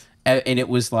 Correct. And it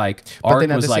was like, but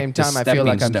then at the same time, I feel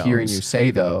like I'm hearing you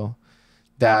say though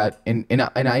that, and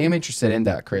I am interested in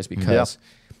that, Chris, because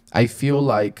I feel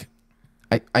like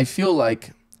the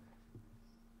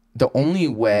only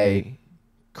way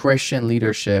Christian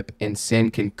leadership and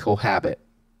sin can cohabitate.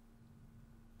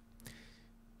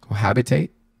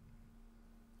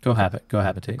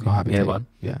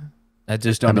 Cohabitate. Yeah. I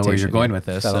just don't know where you're going with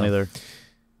this. I don't either.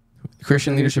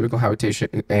 Christian leadership and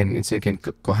cohabitation and sin can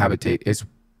cohabitate is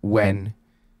when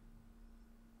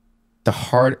the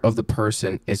heart of the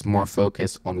person is more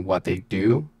focused on what they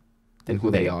do than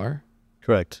who they are.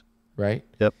 Correct. Right?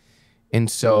 Yep. And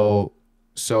so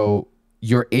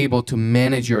you're able to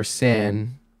manage your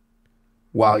sin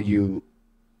while you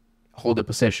hold a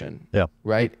position. Yeah.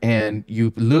 Right? And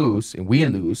you lose, and we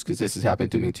lose, because this has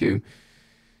happened to me too,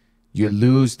 you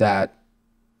lose that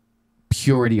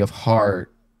purity of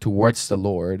heart towards the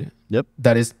Lord. Yep.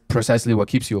 That is precisely what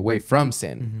keeps you away from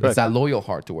sin. It's that loyal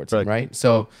heart towards Him, right?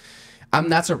 So I'm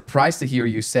not surprised to hear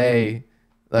you say,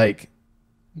 like,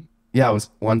 yeah, I was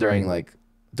wondering, like,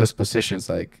 those positions,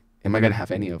 like, am I going to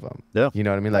have any of them? Yeah. You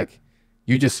know what I mean? Like,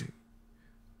 you just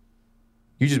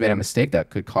made a mistake that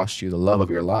could cost you the love of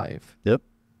your life. Yep.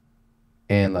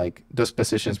 And, like, those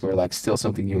positions were, like, still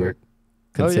something you were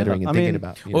considering and thinking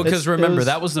about. Well, because remember,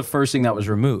 that was the first thing that was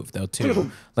removed, though,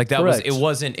 too. Like, that Correct. It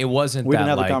wasn't we didn't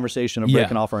have the conversation of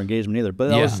breaking off our engagement either, but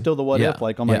that was still the what if,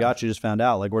 like, oh my God, she just found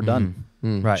out, like, we're done.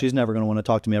 Right. She's never going to want to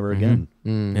talk to me ever again.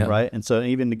 Right. And so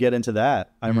even to get into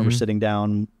that, I remember sitting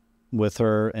down with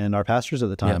her and our pastors at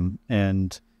the time.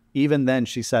 And even then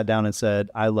she sat down and said,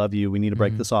 I love you. We need to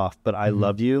break this off, but I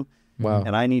love you. Wow.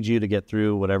 And I need you to get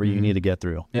through whatever you need to get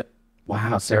through. Yep.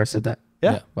 Wow, Sarah said that?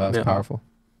 Yeah. Wow, that's powerful.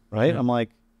 Right. I'm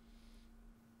like,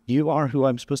 you are who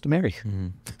I'm supposed to marry.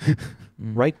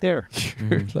 Right there.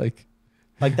 Like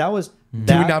that was.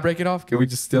 Can we not break it off? Can we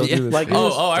just still do this? Like,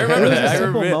 I remember that. It was I a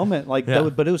simple remember moment, like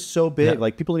but it was so big.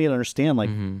 Like people need to understand, like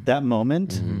that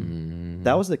moment,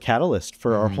 that was the catalyst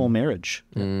for our whole marriage.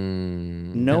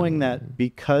 Knowing that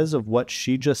because of what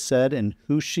she just said and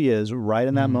who she is, right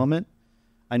in that moment,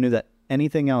 I knew that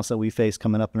anything else that we faced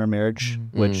coming up in our marriage,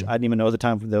 which I didn't even know at the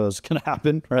time that was going to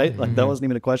happen, right? Like that wasn't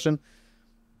even a question.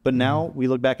 But now we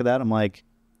look back at that, I'm like,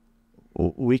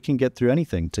 we can get through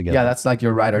anything together. Yeah, that's like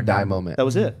your ride or die moment. That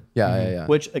was it. Yeah.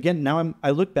 Which again, now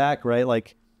I look back, right?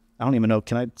 Like, I don't even know.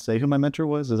 Can I say who my mentor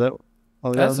was? Is that?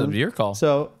 That's your call.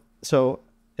 So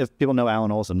if people know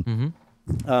Alan Olson,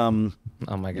 oh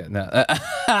my God, no.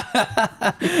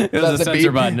 It was a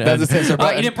censor button. That's a censor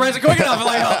button. You didn't press it quick enough.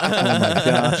 Like, oh my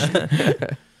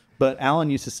gosh. But Alan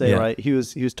used to say, right? He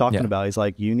was talking about. He's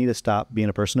like, you need to stop being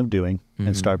a person of doing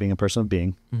and start being a person of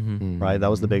being. Right? That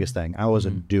was the biggest thing. I was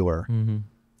a doer.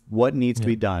 What needs to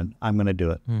be done? I'm going to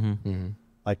do it.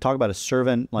 Like talk about a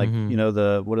servant. Like you know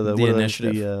the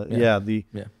initiative.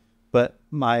 But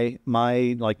my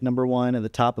like number one at the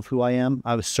top of who I am,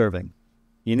 I was serving.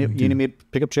 You need me to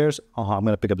pick up chairs? Oh, I'm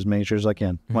going to pick up as many chairs as I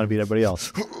can. I want to beat everybody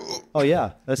else. Oh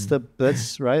yeah, that's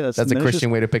right. That's a Christian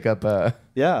way to pick up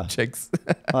chicks.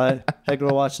 Hey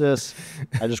girl, watch this.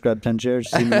 I just grabbed 10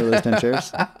 chairs. See me with those 10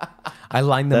 chairs? I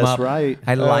lined them up. That's right.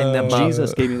 I lined them up.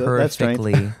 Jesus gave me that strength.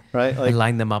 Right? Like, I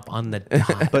lined them up on the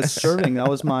dot. But serving, that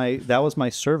was my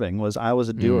serving. Was I was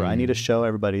a doer. I need to show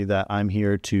everybody that I'm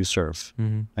here to serve.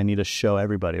 I need to show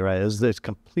everybody. Right? It's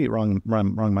complete wrong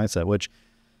mindset. Which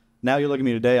now you look at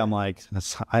me today, I'm like,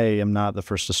 I am not the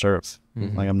first to serve.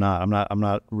 Like I'm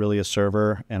not really a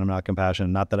server, and I'm not compassionate.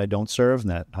 Not that I don't serve,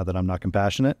 not that I'm not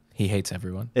compassionate. He hates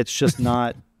everyone. It's just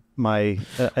not my.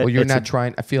 Well, you're not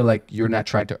trying. I feel like you're not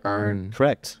trying to earn.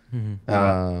 Correct.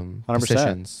 100%.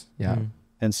 Positions. Yeah.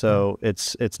 And so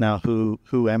it's now who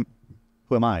am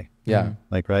I? Yeah.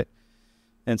 Like right.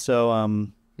 And so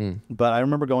but I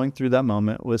remember going through that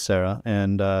moment with Sarah,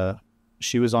 and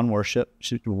she was on worship.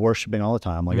 She was worshiping all the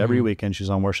time. Like every weekend she's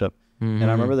on worship. And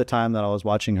I remember the time that I was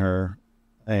watching her,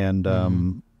 and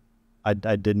I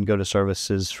didn't go to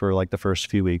services for like the first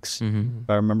few weeks.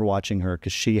 But I remember watching her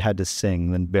because she had to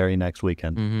sing the very next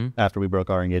weekend after we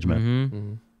broke our engagement.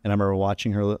 And I remember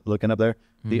watching her looking up there.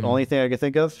 The only thing I could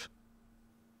think of,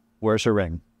 where's her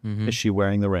ring? Is she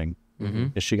wearing the ring?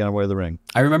 Is she going to wear the ring?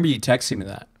 I remember you texting me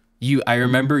that. I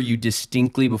remember you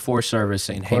distinctly before service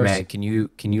saying, "Hey man, can you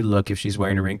look if she's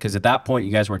wearing a ring?" Because at that point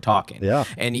you guys weren't talking. Yeah.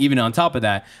 And even on top of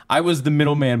that, I was the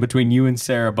middleman between you and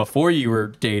Sarah before you were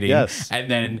dating. Yes.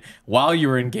 And then while you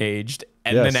were engaged,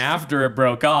 and then after it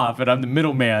broke off, and I'm the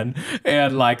middleman.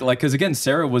 And like, because again,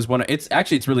 Sarah was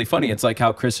it's really funny. It's like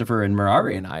how Christopher and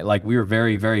Merari and I, like, we were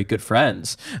very, very good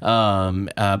friends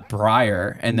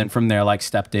prior. And then from there, like,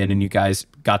 stepped in, and you guys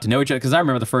got to know each other. Because I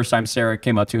remember the first time Sarah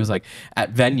came up to me was like at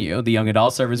Venue, the young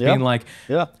adult service, being like,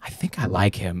 I think I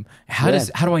like him. How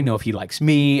do I know if he likes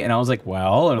me? And I was like,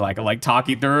 well, or like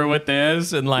talking through with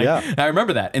this. And like, I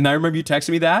remember that. And I remember you texting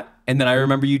me that. And then I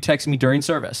remember you texting me during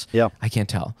service. Yeah. I can't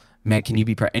tell. man, can you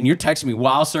be and you're texting me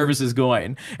while service is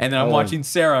going, and then I'm watching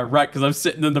Sarah, right? Because I'm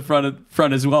sitting in the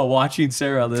front as well, watching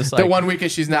Sarah. This like the 1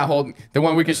 weekend she's not holding, the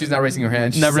 1 weekend she's not raising her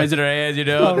hand. Never raising her hands, you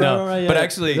know. Right, But yeah.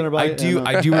 actually,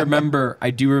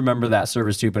 I do remember that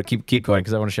service too. But keep going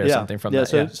because I want to share something from that.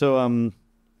 So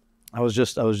I was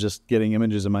just getting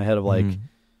images in my head of like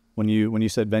when you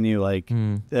said venue, like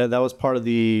that was part of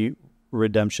the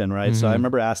redemption, right? So I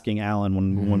remember asking Alan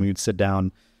when we would sit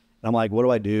down. And I'm like, what do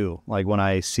I do? Like when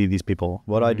I see these people,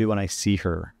 what do I do when I see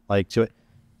her? Like,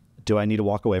 do I need to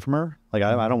walk away from her? Like,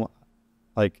 I don't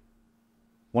like,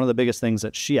 one of the biggest things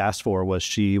that she asked for was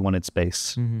she wanted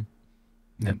space.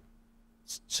 Yep.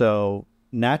 So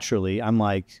naturally I'm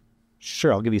like,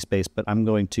 sure, I'll give you space, but I'm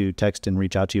going to text and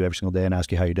reach out to you every single day and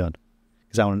ask you how you're doing.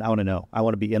 Cause I want to know, I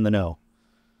want to be in the know.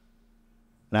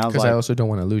 And I was like, I also don't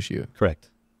want to lose you. correct.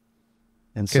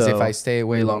 And Because so if I stay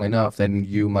away long enough, then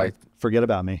you might forget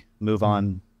about me, move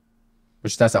on.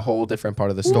 Which that's a whole different part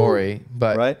of the story.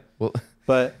 But Right. well,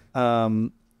 But I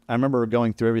remember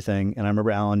going through everything, and I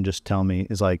remember Alan just telling me,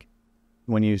 is like,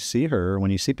 when you see her,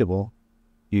 when you see people,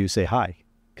 you say hi,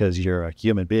 because you're a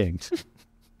human being.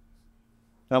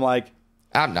 And I'm like,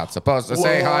 I'm not supposed to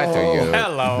say hi to you.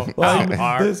 Hello, like,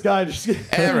 this guy just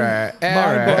Error.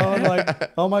 mind blown,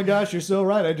 like, oh my gosh, you're so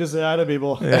right. I just say hi to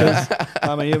people. 'Cause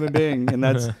I'm a human being, and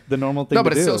that's the normal thing No,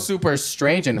 but to it's do. still super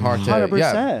strange and hard to. 100%.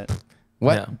 Yeah.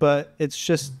 What? Yeah. But it's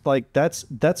just like that's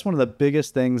one of the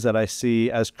biggest things that I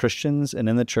see as Christians and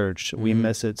in the church. We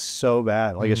miss it so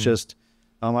bad. Like it's just,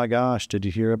 oh my gosh, did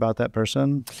you hear about that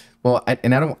person? Well, I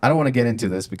don't want to get into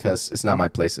this because it's not my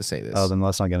place to say this. Oh, then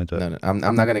let's not get into it. No,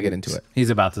 I'm not gonna get into it. He's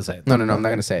about to say it. No, I'm not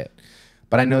gonna say it.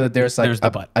 But I know that there's like There's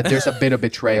the but. there's a bit of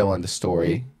betrayal in the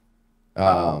story,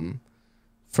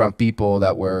 from people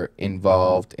that were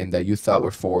involved and that you thought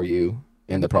were for you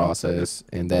in the process,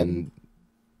 and then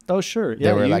Oh, sure.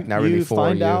 Yeah, were, like, not really you for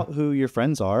find you. out who your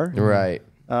friends are. right.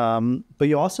 But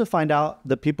you also find out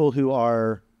the people who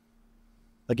are,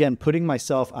 again,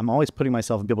 I'm always putting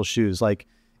myself in people's shoes. Like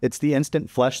it's the instant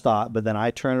flesh thought, but then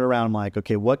I turn it around. I'm like,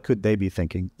 okay, what could they be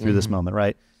thinking through this moment?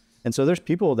 Right. And so there's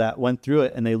people that went through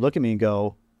it and they look at me and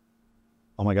go,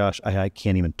 oh my gosh, I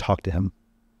can't even talk to him.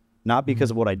 Not because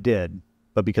of what I did,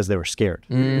 but because they were scared.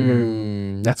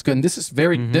 That's good. And this is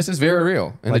very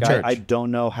real in Like the church. I don't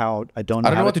know how, I don't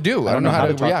know what to do. I don't know how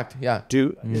to talk. react. Yeah.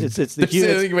 It's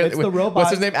the robot.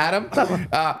 What's his name? Adam?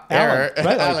 Error.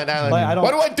 right? Alan. Like,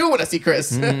 What do I do when I see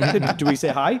Chris? Do we say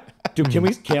hi?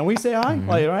 Can we say hi?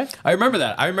 Like, right? I remember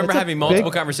that. I remember It's a having multiple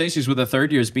big- conversations with the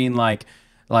third years, being like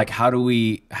how do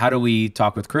we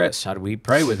talk with Chris? How do we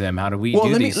pray with him? How do we? Well,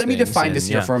 do let these me things? define And, this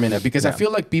here yeah. for a minute, because I feel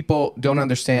like people don't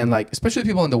understand, like especially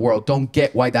people in the world don't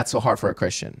get why that's so hard for a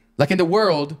Christian. Like in the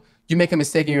world, you make a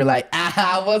mistake and you're like,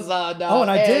 what's up, dog? Oh, and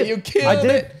I did. You killed I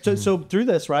did. it. So through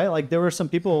this, right? Like there were some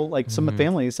people, like some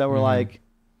families that were like,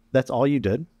 "That's all you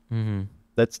did.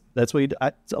 That's what you did."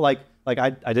 I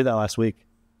did that last week.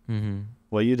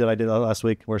 Well, you did. I did that last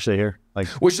week. We're sitting here. Like,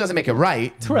 Which doesn't make it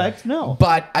right. correct? No.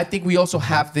 But I think we also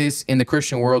have this in the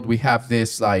Christian world. We have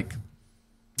this like,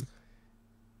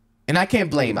 and I can't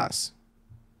blame us.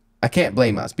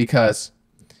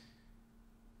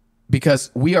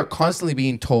 because we are constantly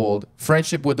being told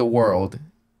friendship with the world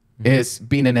is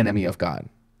being an enemy of God,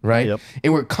 right? Yep.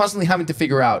 And we're constantly having to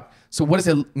figure out, so what does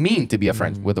it mean to be a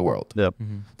friend with the world? Yep.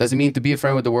 Does it mean to be a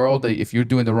friend with the world that if you're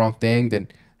doing the wrong thing, then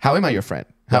how am I your friend?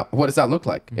 What does that look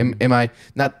like? Am I,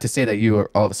 not to say that you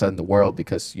are all of a sudden the world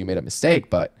because you made a mistake,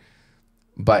 but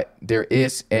there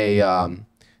is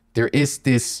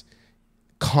this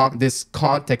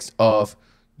context of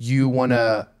you want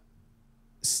to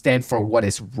stand for what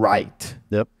is right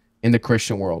Yep. in the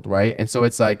Christian world, right? And so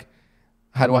it's like,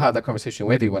 how do I have that conversation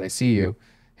with you when I see you?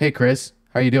 Hey, Chris,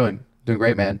 how you doing? Doing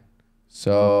great, man.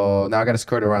 So now I got to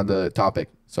skirt around the topic.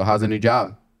 So how's the new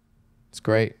job? It's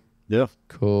great. Yeah.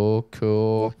 Cool.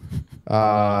 So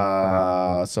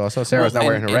I saw Sarah's not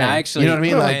wearing her ring. Actually, you know what I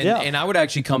mean? Like, and I would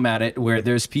actually come at it where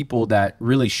there's people that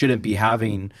really shouldn't be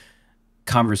having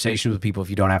conversations with people if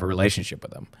you don't have a relationship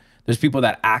with them. There's people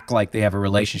that act like they have a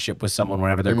relationship with someone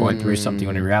whenever they're going through something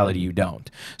when in reality you don't.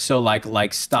 So like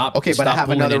stop. okay, but I stop have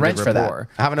another bullying wrench into for that. rapport.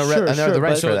 I have another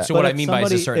wrench but- for that. So what but I if mean by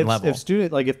is a certain level.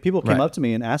 If people came Right. up to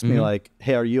me and asked me like,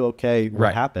 "Hey, are you okay? What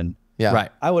Right. happened?" Yeah. Right.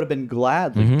 I would have been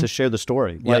glad to share the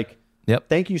story. Like, Yep.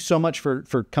 thank you so much for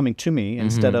coming to me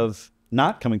instead of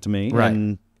not coming to me. Right.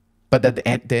 And But that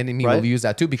the enemy Right? will use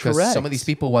that too, because some of Correct. these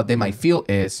people, what they might feel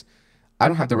is, I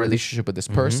don't have the relationship with this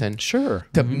person. Sure.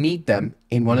 To meet them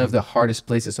in one of the hardest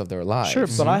places of their lives. Sure,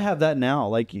 but I have that now.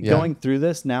 Like going through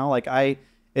this now, like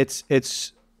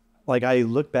it's like I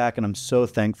look back and I'm so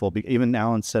thankful. Even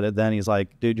Alan said it then. He's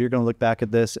like, dude, you're going to look back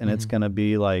at this and it's going to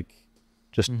be like,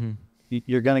 just,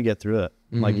 you're going to get through it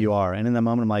like you are. And in that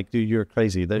moment, I'm like, dude, you're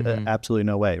crazy. There's absolutely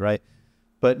no way. Right.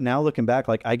 But now looking back,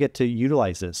 like I get to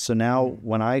utilize this. So now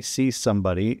when I see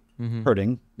somebody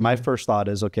hurting, my first thought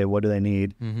is, okay, what do they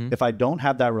need? If I don't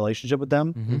have that relationship with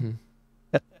them,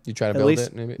 you try to build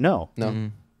it maybe? No.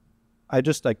 I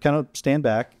kind of stand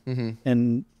back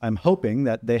and I'm hoping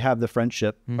that they have the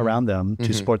friendship around them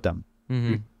to support them.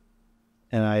 And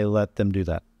I let them do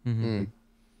that.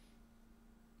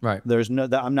 Right. There's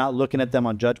I'm not looking at them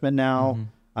on judgment now.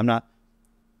 I'm not,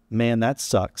 man, that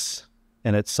sucks.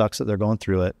 And it sucks that they're going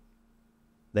through it.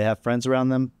 They have friends around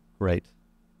them. Great.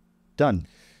 Done.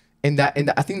 And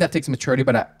I think that takes maturity,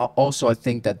 but I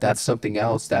think that that's something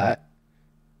else that,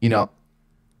 you know,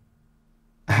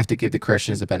 I have to give the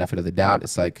Christians the benefit of the doubt.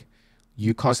 It's like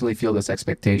you constantly feel this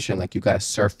expectation, like you got to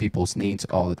serve people's needs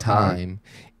all the time.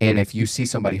 And if you see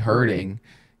somebody hurting,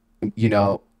 you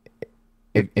know,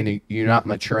 and you're not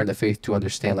mature in the faith to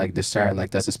understand, like discern,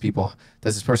 like does this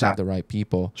person have the right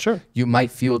people? Sure. You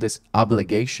might feel this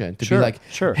obligation to be like,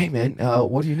 hey man,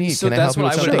 what do you need? So Can that's I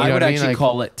help what you with I would something? actually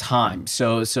call it time.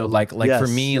 So like Yes. for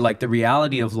me, like the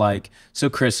reality of like, so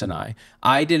Chris and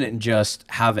I didn't just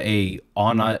have a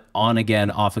on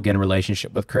again, off again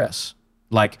relationship with Chris.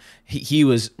 Like he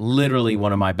was literally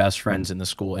one of my best friends in the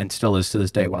school and still is to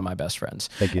this day one of my best friends.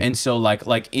 Thank you. And so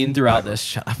like in throughout this,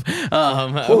 shut up.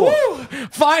 Woo,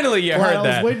 finally you heard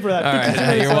that. I was waiting for that. All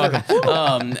right, you're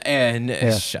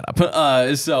welcome. Shut up.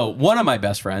 So one of my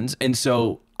best friends, and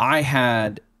so I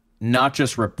had not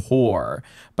just rapport,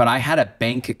 but I had a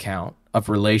bank account of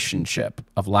relationship,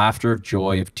 of laughter, of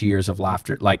joy, of tears, of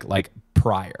laughter, like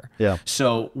prior. Yeah.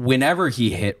 So whenever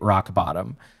he hit rock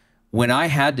bottom, when I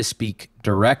had to speak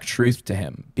direct truth to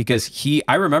him, because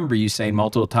I remember you saying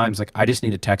multiple times, like, I just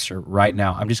need to text her right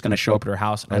now. I'm just going to show up at her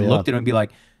house. And I looked at him and be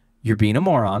like, you're being a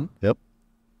moron. Yep.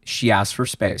 She asked for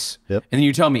space. Yep. And then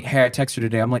you tell me, hey, I texted her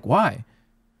today. I'm like, why?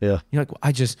 Yeah. You're like, well,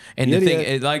 I just, and the thing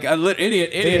is like,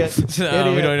 idiot. We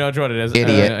don't know what it is.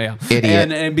 Idiot.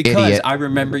 And because I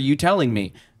remember you telling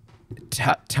me,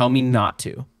 tell me not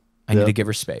to. I need to give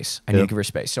her space. I need to give her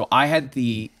space. So I had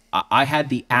the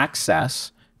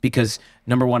access, because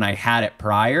number one, I had it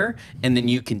prior, and then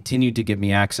you continued to give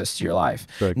me access to your life.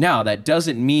 Correct. Now, that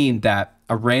doesn't mean that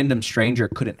a random stranger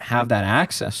couldn't have that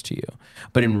access to you.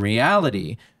 But in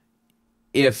reality,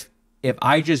 if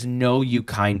I just know you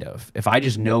if I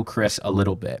just know Chris a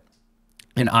little bit,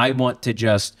 and I want to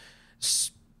just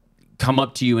come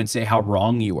up to you and say how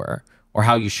wrong you were, or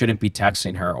how you shouldn't be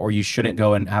texting her, or you shouldn't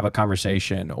go and have a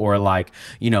conversation, or like,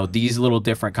 you know, these little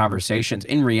different conversations,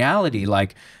 in reality,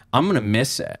 like, I'm going to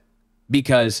miss it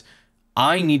because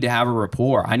I need to have a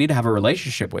rapport. I need to have a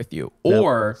relationship with you,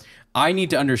 or I need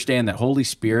to understand that Holy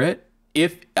Spirit,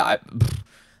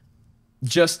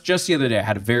 just the other day, I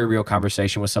had a very real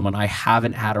conversation with someone I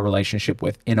haven't had a relationship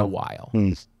with in a while.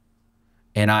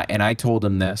 And I told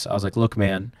him this. I was like, look,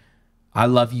 man, I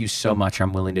love you so much.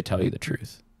 I'm willing to tell you the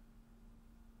truth.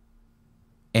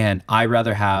 And I'd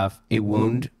rather have a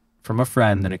wound from a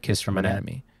friend than a kiss from an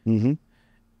enemy.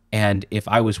 And if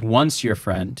I was once your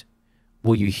friend,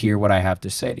 will you hear what I have to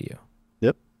say to you?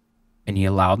 Yep. And he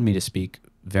allowed me to speak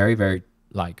very, very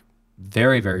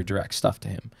direct stuff to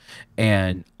him.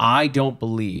 And I don't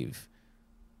believe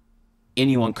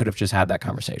anyone could have just had that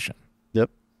conversation. Yep.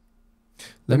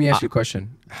 Let me ask you a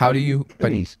question. How do you,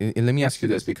 but let me ask you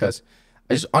this, because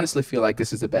I just honestly feel like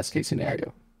this is the best case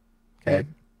scenario. Okay.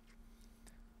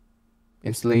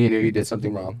 Instantly you knew you did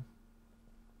something wrong.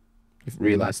 You've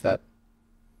realized that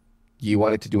you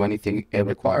wanted to do anything it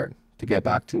required to get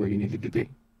back to where you needed to be.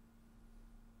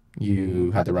 You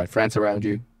had the right friends around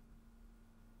you.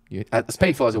 As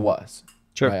painful as it was.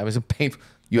 Sure. Right? It was painful.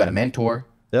 You had a mentor.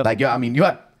 Yep. Like, I mean, you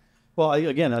had... Well,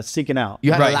 again, I was seeking out.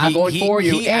 You had a lot going for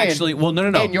you.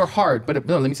 And your heart, but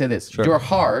no, let me say this. Sure. Your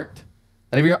heart,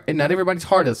 not everybody's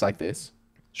heart is like this.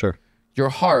 Sure. Your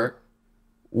heart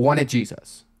wanted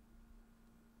Jesus.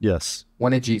 Yes.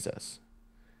 Wanted Jesus.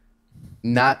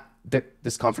 Not the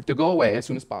discomfort to go away as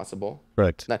soon as possible.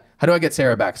 Correct. Not, how do I get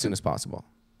Sarah back as soon as possible?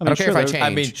 I don't care if I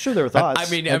change. Sure, there were thoughts.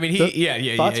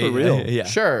 Thoughts were real. Yeah.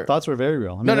 Sure. Thoughts were very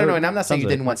real. No. And I'm not saying you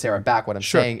didn't want Sarah back. What I'm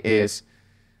saying is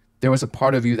there was a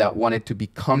part of you that wanted to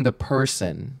become the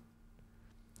person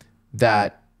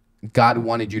that God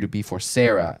wanted you to be for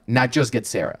Sarah, not just get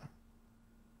Sarah.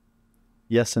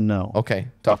 Yes and no. Okay,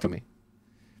 talk to me.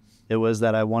 It was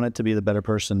that I wanted to be the better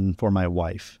person for my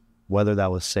wife, whether that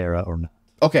was Sarah or not.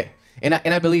 Okay, and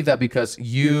I believe that because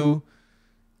you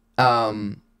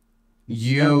letting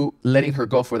her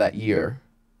go for that year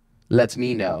lets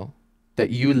me know that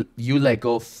you let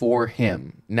go for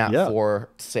him, not for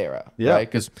Sarah, right?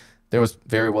 Because there was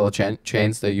very well a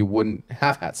chance that you wouldn't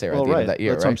have had Sarah at the end of that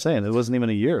year. That's what I'm saying. It wasn't even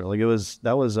a year. Like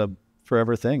that was a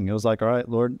forever thing. It was like, all right,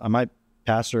 Lord, I might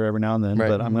pass her every now and then,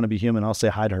 but I'm going to be human. I'll say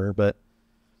hi to her, but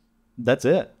that's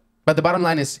it. But the bottom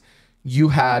line is, you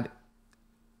had,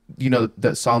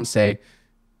 the Psalms say,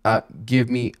 give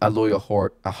me a loyal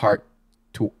heart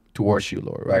towards you,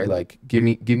 Lord, right? Like, give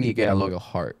me again a loyal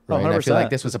heart, right? And I feel like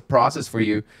this was a process for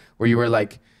you where you were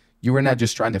like, you were not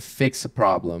just trying to fix a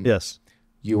problem. Yes.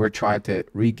 You were trying to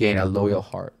regain a loyal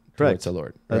heart towards the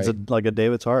Lord. Right? That's like a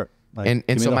David's heart. Like,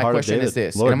 and so my question is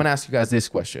this, Lord. and I'm going to ask you guys this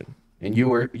question, and you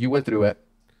went through it.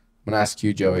 I'm going to ask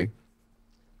you, Joey,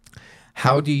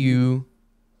 how do you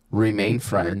remain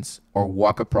friends or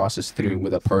walk a process through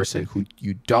with a person who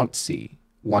you don't see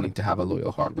wanting to have a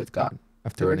loyal heart with God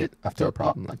after a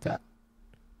problem like that?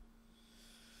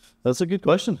 That's a good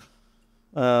question.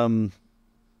 I'm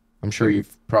sure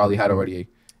you've probably had already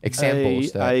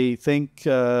examples. I think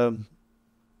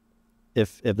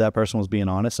if that person was being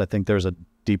honest, I think there's a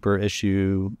deeper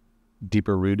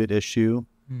rooted issue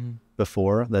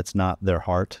before that's not their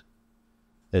heart.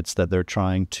 It's that they're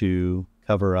trying to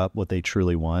cover up what they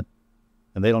truly want,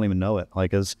 and they don't even know it.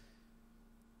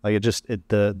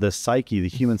 The psyche, the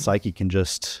human psyche can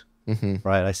just,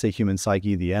 right? I say human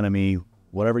psyche, the enemy,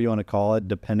 whatever you want to call it,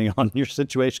 depending on your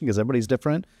situation, because everybody's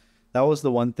different. That was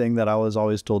the one thing that I was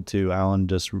always told to. Alan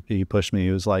he pushed me.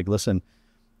 He was like, listen,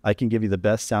 I can give you the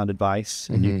best sound advice,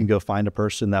 and you can go find a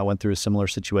person that went through a similar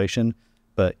situation,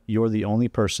 but you're the only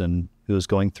person who is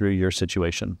going through your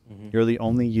situation. You're the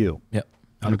only you. Yep,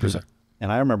 100%.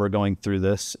 And I remember going through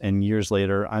this, and years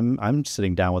later, I'm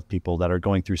sitting down with people that are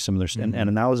going through similar,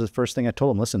 and that was the first thing I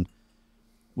told them. Listen,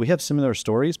 we have similar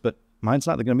stories, but mine's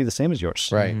not going to be the same as yours.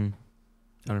 Right.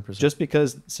 100%. Just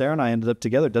because Sarah and I ended up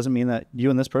together doesn't mean that you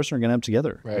and this person are going to end up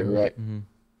together. Right.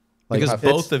 Because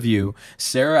both of you,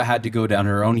 Sarah had to go down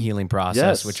her own healing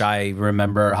process, which I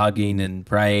remember hugging and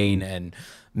praying, and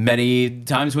many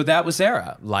times with that with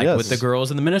Sarah, with the girls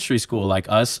in the ministry school, like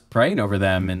us praying over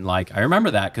them. And I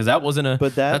remember that because that wasn't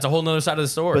that's a whole nother side of the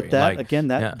story. But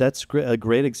that, that's a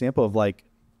great example of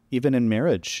even in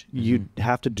marriage, you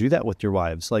have to do that with your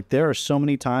wives. There are so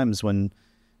many times when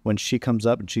she comes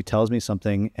up and she tells me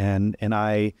something and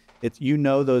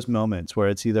those moments where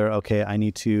it's either, okay, I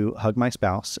need to hug my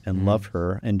spouse and love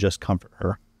her and just comfort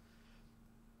her.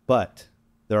 But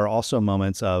there are also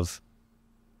moments of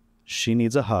she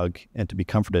needs a hug and to be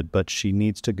comforted, but she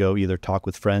needs to go either talk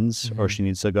with friends or she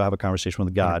needs to go have a conversation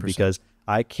with God 100%. Because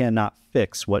I cannot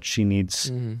fix what she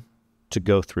needs to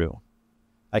go through.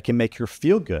 I can make her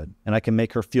feel good and I can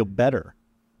make her feel better,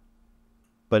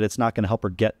 but it's not going to help her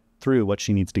get through what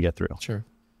she needs to get through. Sure.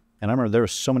 And I remember there were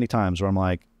so many times where I'm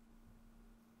like,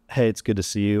 hey, it's good to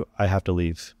see you. I have to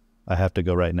leave. I have to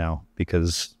go right now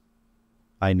because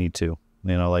I need to,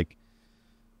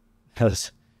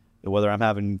 because whether I'm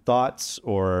having thoughts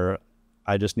or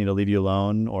I just need to leave you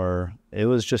alone, or it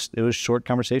was short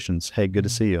conversations. Hey, good to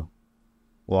see you.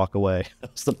 Walk away.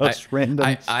 That's the most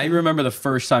random. I remember the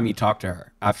first time you talked to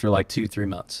her after 2-3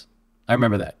 months. I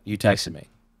remember that. You texted me.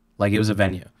 It was a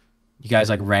venue. You guys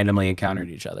randomly encountered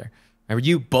each other. Remember,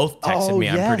 you both texted me,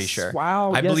 I'm pretty sure.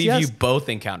 Wow. I believe you both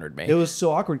encountered me. It was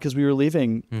so awkward because we were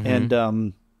leaving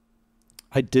and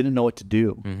I didn't know what to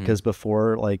do because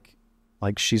before,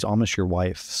 she's almost your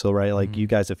wife. So, right, you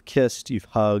guys have kissed, you've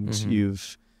hugged,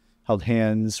 you've held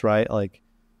hands, right?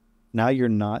 Now you're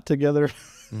not together.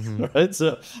 Right?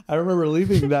 So I remember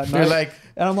leaving that night.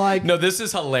 And I'm like, no, this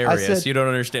is hilarious. You don't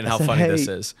understand how funny this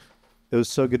is. It was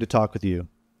so good to talk with you.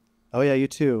 Oh yeah, you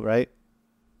too, right?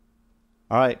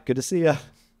 All right, good to see you.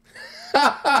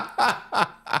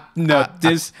 No,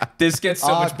 this gets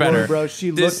so much better, bro.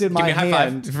 She looked at my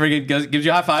hand. Freaking gives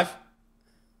you a high five.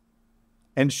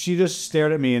 And she just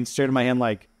stared at me and stared at my hand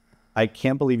I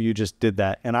can't believe you just did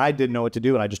that. And I didn't know what to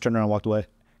do, and I just turned around and walked away.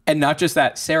 And not just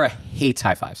that, Sarah hates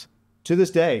high fives. To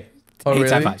this day. Oh,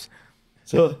 hates really? high fives.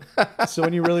 So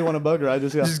when you really want to bug her, I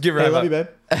just go, just give her hey, a love you, babe.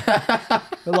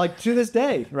 But to this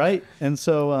day, right? And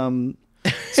so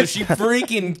so she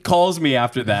freaking calls me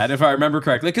after that, if I remember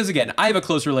correctly. Because again, I have a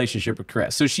close relationship with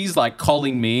Chris. So she's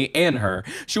calling me and her.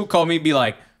 She'll call me and be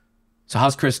like, so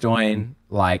how's Chris doing?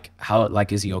 How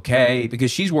is he okay?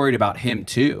 Because she's worried about him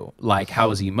too.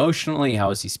 How is he emotionally?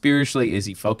 How is he spiritually? Is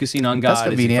he focusing on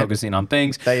God? Is he focusing on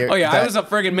things? I was a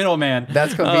friggin' middleman.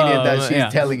 That's convenient that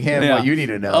she's telling him what you need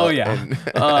to know. Oh yeah.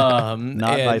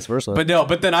 Not vice versa.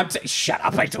 But then I'm saying, shut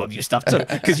up, I told you stuff.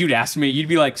 Because you'd ask me, you'd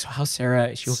be like, so how's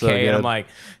Sarah? Is she okay? And I'm like,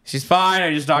 she's fine.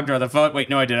 I just talked to her on the phone. Wait,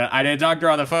 no, I didn't. I didn't talk to her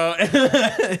on the phone.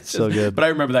 So good. But I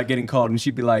remember that getting called, and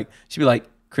she'd be like,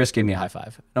 Chris gave me a high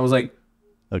five. And I was like,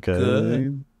 Okay.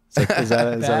 Good. Is that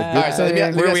a good All right, so let me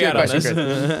where are ask we you a at on question,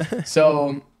 this? Chris.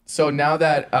 So now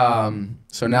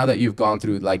that you've gone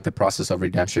through like the process of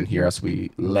redemption here as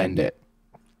we lend it,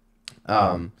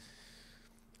 how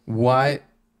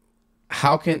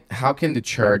can the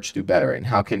church do better, and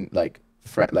how can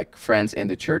friends in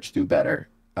the church do better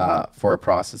for a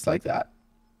process like that?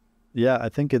 Yeah, I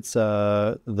think it's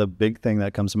the big thing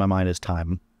that comes to my mind is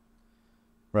time.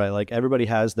 Right? Like everybody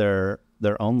has their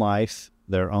own life,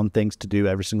 their own things to do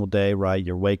every single day, right?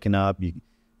 You're waking up,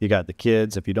 you got the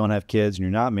kids. If you don't have kids and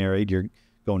you're not married, you're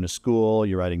going to school,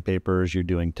 you're writing papers, you're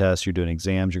doing tests, you're doing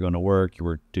exams, you're going to work,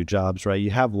 you do jobs, right?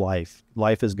 You have life.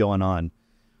 Life is going on.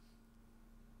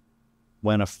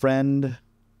 When a friend,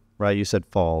 right, you said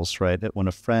falls, right? When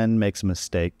a friend makes a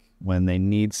mistake, when they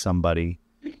need somebody,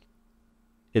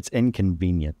 it's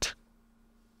inconvenient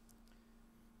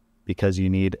because you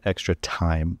need extra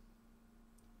time.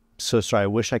 So sorry, I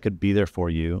wish I could be there for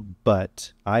you,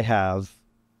 but I have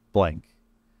blank.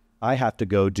 I have to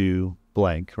go do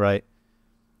blank, right?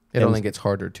 It only gets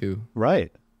harder too.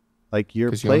 Right. Like your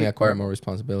because you plate only acquire more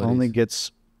responsibilities. only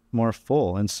gets more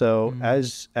full. And so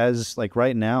as like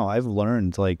right now, I've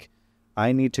learned like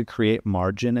I need to create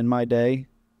margin in my day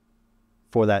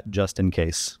for that just in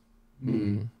case.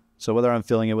 Mm. So whether I'm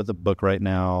filling it with a book right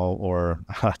now or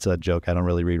that's a joke, I don't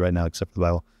really read right now except for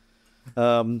the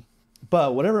Bible.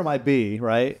 But whatever it might be,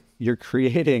 right? You're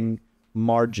creating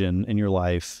margin in your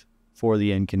life for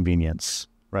the inconvenience,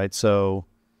 right? So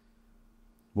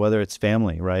whether it's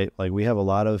family, right? Like we have a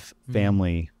lot of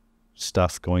family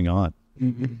stuff going on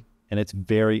and it's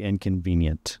very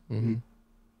inconvenient,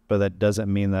 but that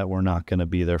doesn't mean that we're not going to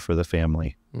be there for the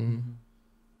family.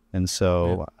 And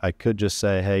so I could just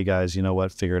say, hey guys, you know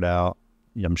what? Figure it out.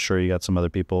 I'm sure you got some other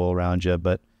people around you,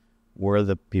 but we're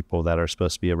the people that are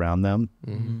supposed to be around them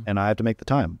and I have to make the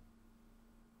time.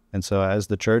 And so as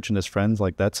the church and as friends,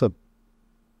 like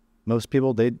most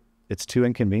people, it's too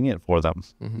inconvenient for them.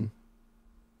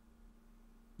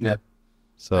 Yeah.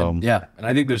 So and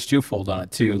I think there's twofold on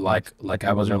it too. Like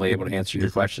I wasn't really able to answer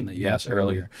your question that you asked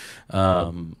earlier.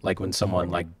 Like when someone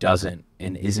like doesn't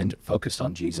and isn't focused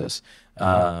on Jesus,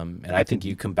 and I think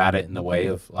you combat it in the way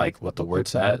of like what the word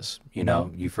says. You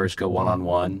know, you first go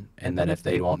one-on-one, and then if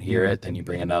they won't hear it, then you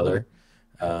bring another,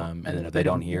 and then if they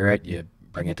don't hear it, you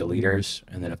bring it to leaders,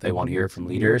 and then if they won't hear it from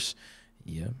leaders,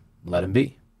 you let them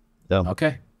be. Yeah.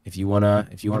 Okay. If you wanna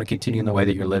continue in the way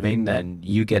that you're living, then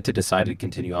you get to decide to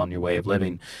continue on your way of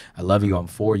living. I love you, I'm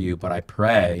for you, but I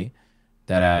pray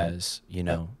that as you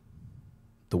know,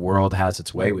 the world has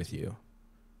its way with you,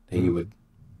 that you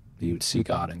would see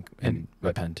God and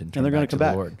repent and turn they're going back to to come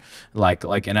the back.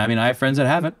 Lord. And I mean, I have friends that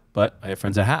haven't, but I have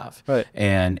friends that have. Right.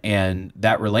 And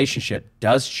that relationship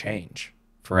does change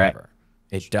forever.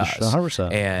 It does.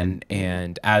 100%.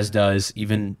 And as does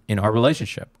even in our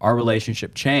relationship. Our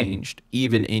relationship changed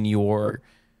even in your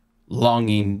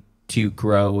longing to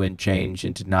grow and change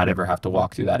and to not ever have to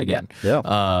walk through that again. Yeah.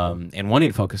 And wanting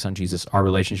to focus on Jesus, our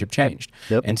relationship changed.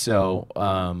 Yep. And so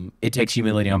it takes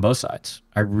humility on both sides.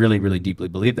 I really, really deeply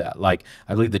believe that. Like,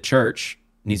 I believe the church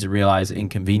needs to realize the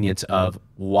inconvenience of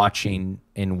watching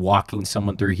and walking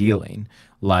someone through healing.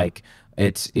 Like,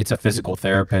 it's a physical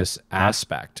therapist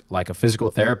aspect. Like a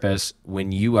physical therapist,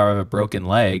 when you have a broken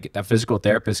leg, that physical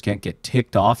therapist can't get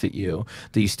ticked off at you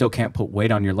that you still can't put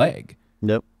weight on your leg.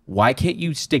 Yep. Why can't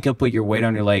you stick and put your weight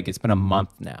on your leg? It's been a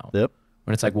month now. Yep.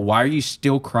 When it's like, well, why are you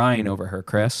still crying over her,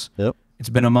 Chris? Yep. It's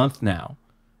been a month now.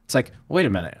 It's like, wait a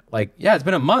minute. Like, yeah, it's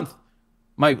been a month.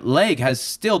 My leg has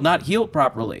still not healed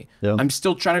properly. Yep. I'm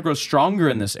still trying to grow stronger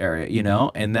in this area, you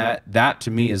know? And that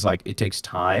to me is like, it takes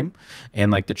time.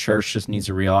 And like the church just needs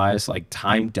to realize like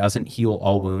time doesn't heal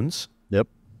all wounds. Yep.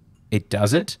 It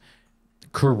doesn't.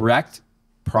 Correct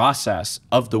process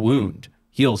of the wound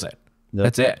heals it. Yep.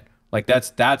 That's it. Like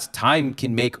that's time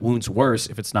can make wounds worse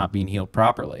if it's not being healed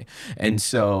properly. And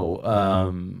so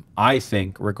I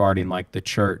think regarding like the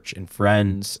church and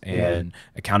friends and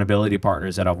accountability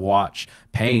partners that I've watched,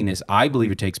 pain is, I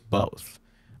believe it takes both.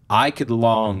 I could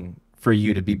long for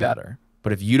you to be better,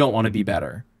 but if you don't want to be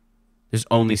better, there's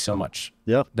only so much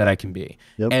that I can be.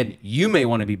 Yep. And you may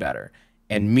want to be better.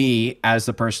 And me as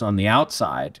the person on the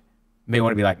outside may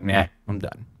want to be like, nah, I'm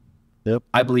done. Yep.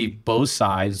 I believe both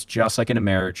sides, just like in a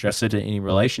marriage, just like in any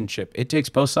relationship, it takes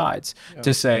both sides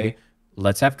to say,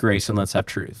 let's have grace and let's have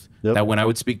truth. Yep. That when I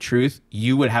would speak truth,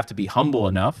 you would have to be humble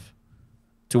enough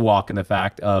to walk in the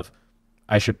fact of,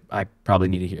 I probably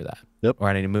need to hear that. Yep. Or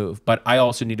I need to move. But I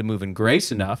also need to move in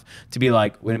grace enough to be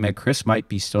like, wait a minute, Chris might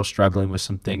be still struggling with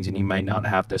some things and he might not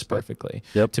have this perfectly.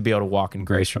 Yep. To be able to walk in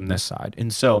grace from this side.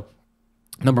 And so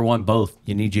number one, both.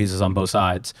 You need Jesus on both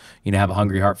sides. You need to have a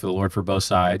hungry heart for the Lord for both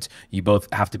sides. You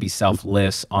both have to be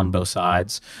selfless on both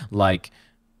sides. Like,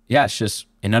 yeah, it's just,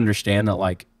 and understand that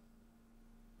like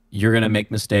you're gonna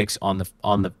make mistakes on the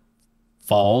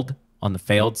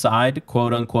failed side,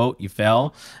 quote unquote, you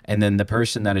fell. And then the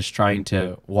person that is trying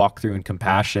to walk through in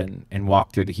compassion and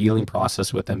walk through the healing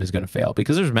process with them is going to fail.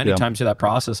 Because there's many times through that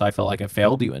process, I felt like I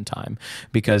failed you in time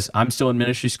because I'm still in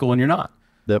ministry school and you're not.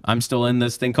 Yep. I'm still in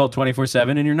this thing called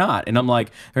 24/7 and you're not. And I'm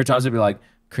like, there are times I'd be like,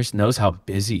 Chris knows how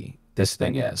busy this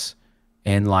thing is.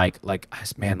 And like,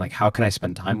 man, like, how can I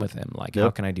spend time with him? Like,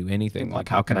 how can I do anything? Like,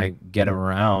 how can I get him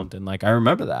around? And like, I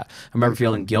remember that. I remember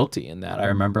feeling guilty in that. I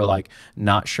remember like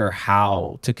not sure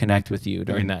how to connect with you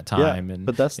during that time. Yeah, and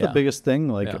but that's the biggest thing.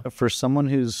 Like for someone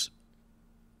who's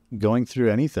going through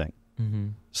anything,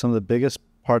 some of the biggest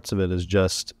parts of it is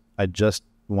just, I just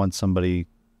want somebody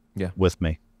with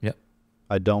me. Yep.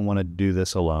 I don't want to do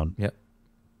this alone. Yep.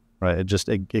 Right.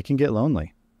 It can get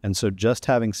lonely. And so just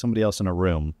having somebody else in a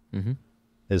room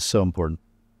is so important.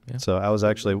 Yeah. So I was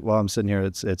actually, while I'm sitting here,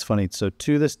 it's funny. So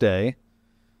to this day,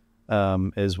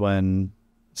 is when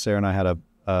Sarah and I had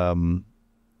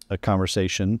a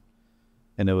conversation,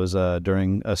 and it was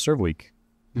during a serve week,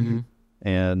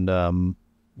 and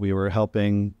we were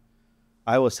helping.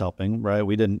 I was helping, right?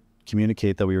 We didn't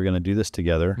communicate that we were going to do this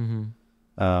together,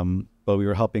 but we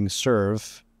were helping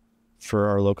serve for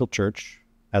our local church.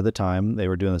 At the time, they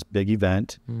were doing this big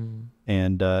event,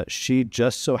 and she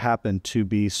just so happened to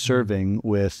be serving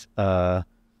with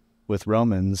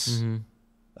Roman's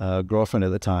girlfriend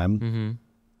at the time,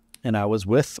 and I was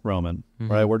with Roman.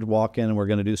 Right, we're walking and we're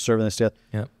going to do serving this together.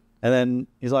 Yep. And then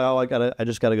he's like, "Oh, I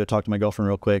just gotta go talk to my girlfriend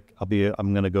real quick.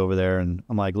 I'm gonna go over there." And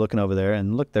I'm like looking over there,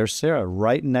 and look, there's Sarah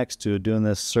right next to doing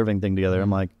this serving thing together. I'm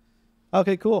like,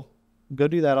 "Okay, cool, go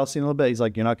do that. I'll see you in a little bit." He's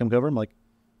like, "You're not gonna come over?" I'm like,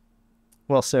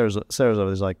 well, Sarah's over there.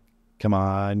 He's like, come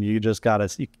on, you just gotta,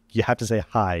 you have to say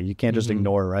hi. You can't just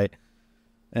ignore, right?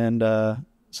 And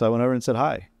so I went over and said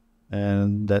hi.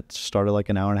 And that started like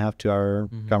an hour and a half, 2 hour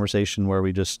conversation where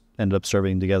we just ended up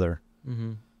serving together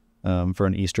for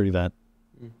an Easter event.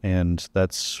 And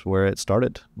that's where it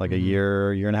started, like a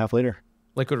year and a half later.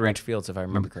 Liquid Ranch Fields, if I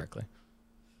remember correctly.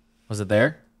 Was it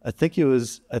there? I think it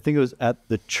was at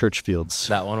the church fields.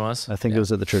 That one was? I think it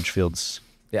was at the church fields.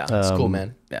 Yeah. That's cool,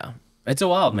 man. Yeah. It's a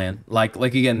wild, man. Like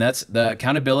again, that's the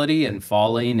accountability and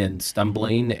falling and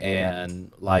stumbling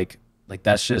and like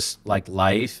that's just like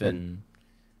life and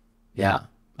yeah.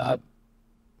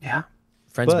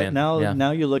 Friends, but man.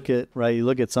 Now you look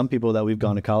at some people that we've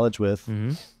gone to college with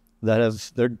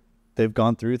that they've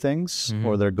gone through things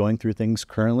or they're going through things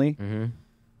currently.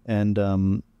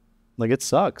 And like it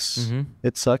sucks.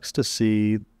 It sucks to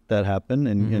see that happen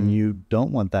and you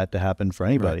don't want that to happen for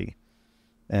anybody.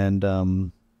 Right.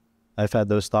 And I've had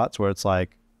those thoughts where it's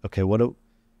like, okay,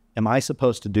 am I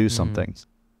supposed to do something?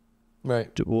 Right.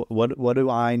 What do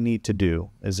I need to do?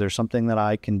 Is there something that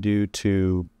I can do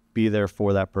to be there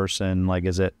for that person? Like,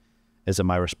 is it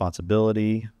my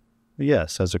responsibility?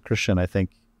 Yes. As a Christian, I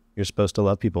think you're supposed to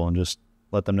love people and just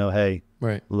let them know, hey,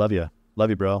 right, love you,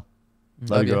 bro.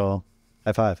 Love you, girl.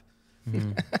 High five.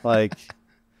 Like,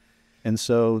 and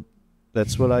so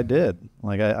that's what I did.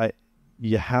 Like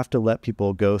you have to let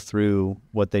people go through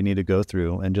what they need to go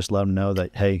through and just let them know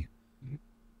that, hey,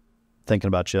 thinking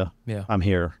about you. Yeah. I'm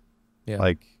here. Yeah.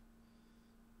 Like,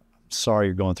 sorry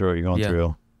you're going through what you're going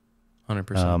through.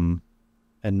 100%.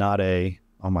 And not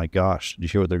oh my gosh, did you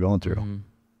hear what they're going through?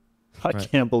 I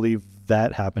can't believe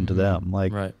that happened to them.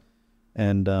 Like,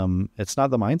 and it's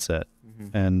not the mindset.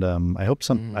 And I hope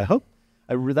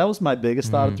that was my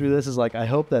biggest thought through this is like, I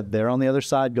hope that they're on the other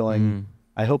side going,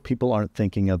 I hope people aren't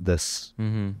thinking of this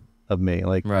of me.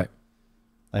 Like,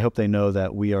 I hope they know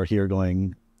that we are here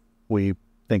going, we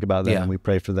think about them and we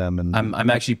pray for them. And I'm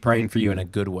actually praying for you in a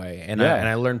good way. And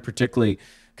I learned particularly,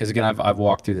 because again, I've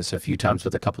walked through this a few times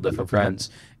with a couple different friends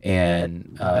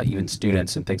and even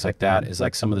students and things like that, is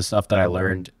like some of the stuff that I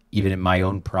learned even in my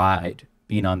own pride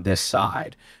being on this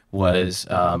side was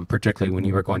particularly when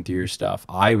you were going through your stuff,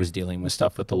 I was dealing with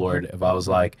stuff with the Lord. If I was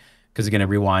like, because again, it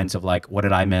rewinds of like, what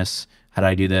did I miss? How did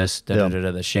I do this?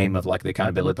 The shame of like the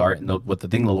accountability part. And what the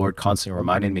thing the Lord constantly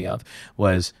reminded me of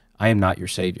was, I am not your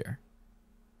savior.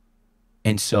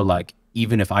 And so like,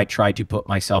 even if I tried to put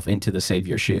myself into the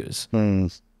Savior's shoes,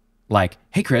 like,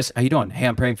 hey, Chris, how you doing? Hey,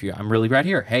 I'm praying for you. I'm really right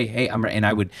here. Hey, and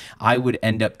I would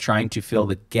end up trying to fill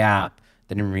the gap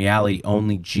that in reality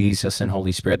only Jesus and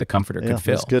Holy Spirit, the Comforter, could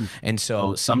fill. That's good. And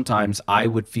so sometimes I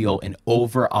would feel an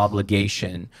over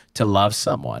obligation to love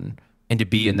someone and to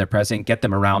be in their presence, get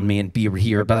them around me and be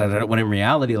here, when in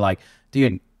reality, like,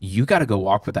 dude, you got to go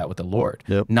walk with that with the Lord.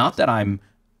 Yep. Not that I'm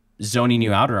zoning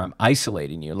you out or I'm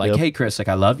isolating you. Like, hey, Chris, like,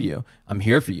 I love you. I'm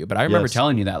here for you. But I remember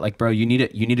telling you that, like, bro, you need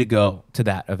to go to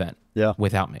that event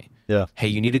without me. Yeah. Hey,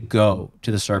 you need to go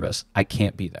to the service. I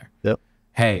can't be there. Yep.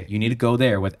 Hey, you need to go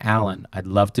there with Alan. I'd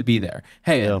love to be there.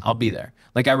 Hey, I'll be there.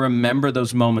 Like, I remember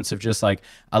those moments of just like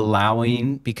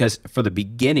allowing, because for the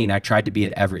beginning, I tried to be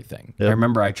at everything. I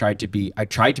remember I tried to be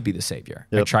the savior.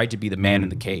 I tried to be the man in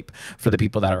the cape for the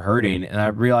people that are hurting. And I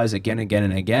realized again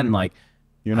and again, like,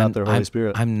 you're not their Holy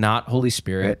Spirit. I'm not Holy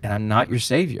Spirit, and I'm not your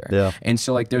savior. Yeah. And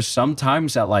so, like, there's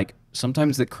sometimes that, like,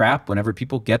 sometimes the crap, whenever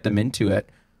people get them into it,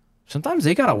 sometimes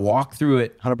they got to walk through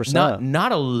it 100%.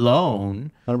 Not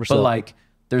alone, 100%. but like,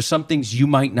 there's some things you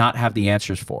might not have the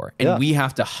answers for. And we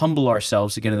have to humble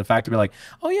ourselves to get in the fact to be like,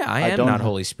 oh yeah, I am not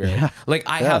Holy Spirit. Yeah. Like,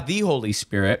 I have the Holy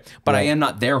Spirit, but I am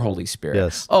not their Holy Spirit.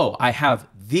 Yes. Oh, I have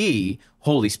the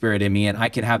Holy Spirit in me, and I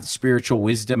can have spiritual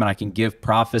wisdom, and I can give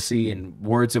prophecy and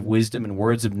words of wisdom and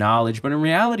words of knowledge. But in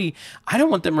reality, I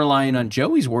don't want them relying on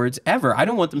Joey's words ever. I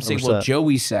don't want them saying, well,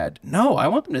 Joey said. No, I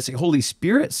want them to say, Holy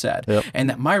Spirit said.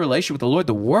 And that my relationship with the Lord,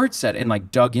 the Word said, and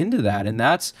like dug into that. And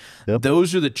that's,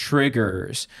 those are the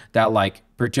triggers that, like,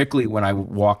 particularly when I've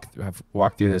walked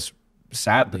through this,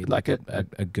 sadly, like a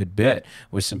good bit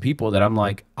with some people that I'm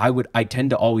like, I tend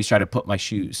to always try to put my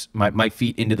shoes, my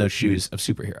feet into those shoes of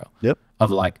superhero. Of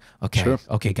like,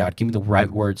 okay, God, give me the right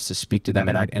words to speak to them.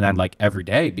 And I'd like every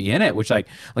day be in it, which like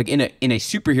in a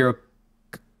superhero,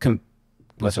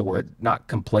 what's a word? Not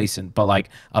complacent, but like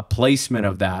a placement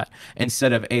of that,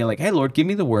 instead of like, hey, Lord, give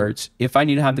me the words if I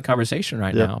need to have the conversation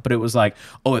right now. But it was like,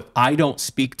 oh, if I don't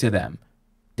speak to them,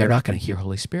 they're not going to hear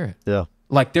Holy Spirit.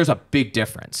 Like, there's a big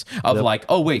difference of like,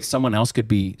 oh, wait, someone else could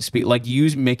be like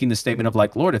you making the statement of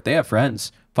like, Lord, if they have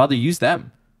friends, Father, use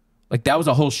them. Like, that was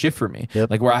a whole shift for me.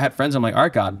 Like, where I had friends, I'm like, all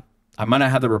right, God, I might not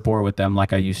have the rapport with them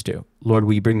like I used to. Lord,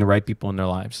 will you bring the right people in their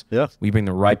lives? Will you bring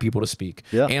the right people to speak?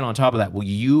 And on top of that, will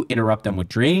you interrupt them with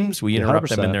dreams? Will you interrupt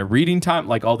 100%. Them in their reading time?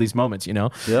 Like, all these moments, you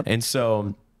know? And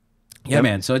so,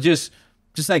 man. So just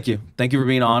thank you. Thank you for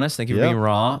being honest. Thank you for being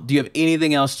raw. Do you have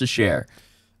anything else to share?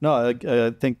 No,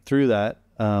 I think through that,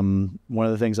 one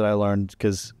of the things that I learned,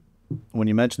 because when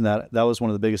you mentioned that, that was one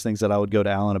of the biggest things that I would go to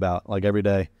Alan about, like every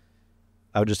day.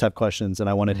 I would just have questions, and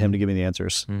I wanted him to give me the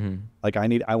answers. Like,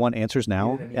 I want answers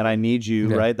now, and I need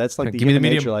you, right? That's like the give me the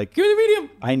medium. Nature, like, give me the medium.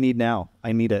 I need now.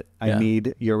 I need it. I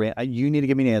need you need to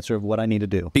give me an answer of what I need to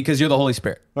do. Because you're the Holy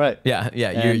Spirit. Right. Yeah.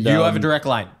 And, you have a direct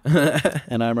line.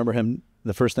 And I remember him,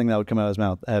 the first thing that would come out of his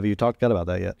mouth, have you talked to God about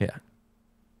that yet? Yeah.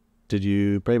 Did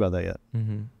you pray about that yet?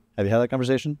 Have you had that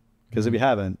conversation? Because if you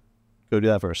haven't, go do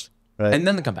that first. Right. And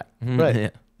then come back.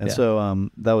 Right. And so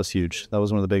that was huge. That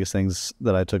was one of the biggest things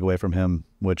that I took away from him,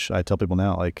 which I tell people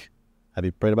now, like, have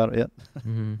you prayed about it yet?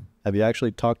 Have you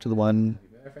actually talked to the one?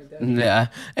 Yeah.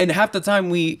 And half the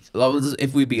time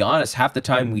if we be honest, half the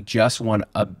time we just want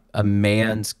a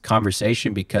man's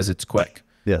conversation because it's quick.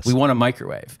 Yes. We want a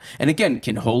microwave. And again,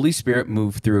 can Holy Spirit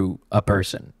move through a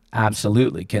person?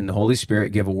 Absolutely. Can the Holy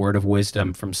Spirit give a word of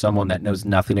wisdom from someone that knows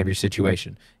nothing of your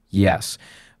situation? Yes.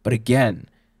 But again,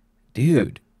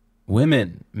 dude,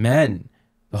 women, men,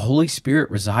 the Holy Spirit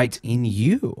resides in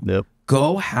you.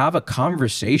 Go have a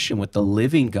conversation with the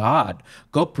living God.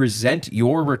 Go present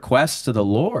your requests to the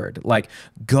Lord. Like,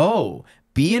 go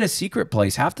be in a secret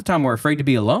place. Half the time we're afraid to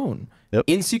be alone.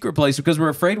 In secret place because we're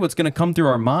afraid what's going to come through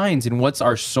our minds and what's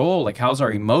our soul, like how's our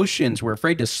emotions. We're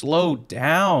afraid to slow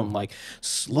down, like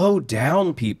slow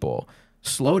down, people,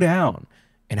 slow down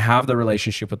and have the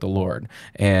relationship with the Lord.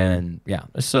 And yeah,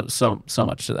 there's so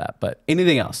much to that. But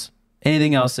anything else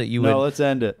that you would? No, let's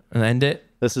end it. End it.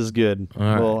 This is good.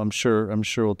 Well, I'm sure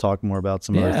we'll talk more about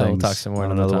some other things. We'll talk some more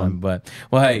another time. But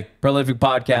well, hey, Prolific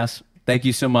Podcast. Thank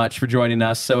you so much for joining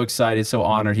us. So excited, so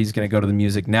honored. He's going to go to the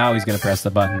music. Now he's going to press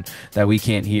the button that we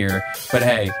can't hear. But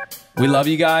hey, we love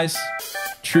you guys.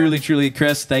 Truly, truly,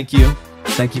 Chris, thank you.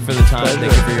 Thank you for the time.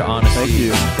 Thank you for your honesty. Thank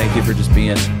you. Thank you for just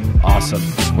being awesome.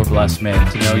 We're blessed,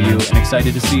 man, to know you and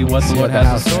excited to see what the Lord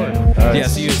has in store. Right. Yeah,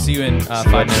 see you in 5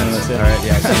 minutes. All right,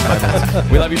 yeah, see you in 5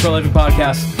 minutes. We love you, Prolific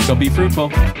Podcast. Go be fruitful.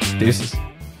 Deuces.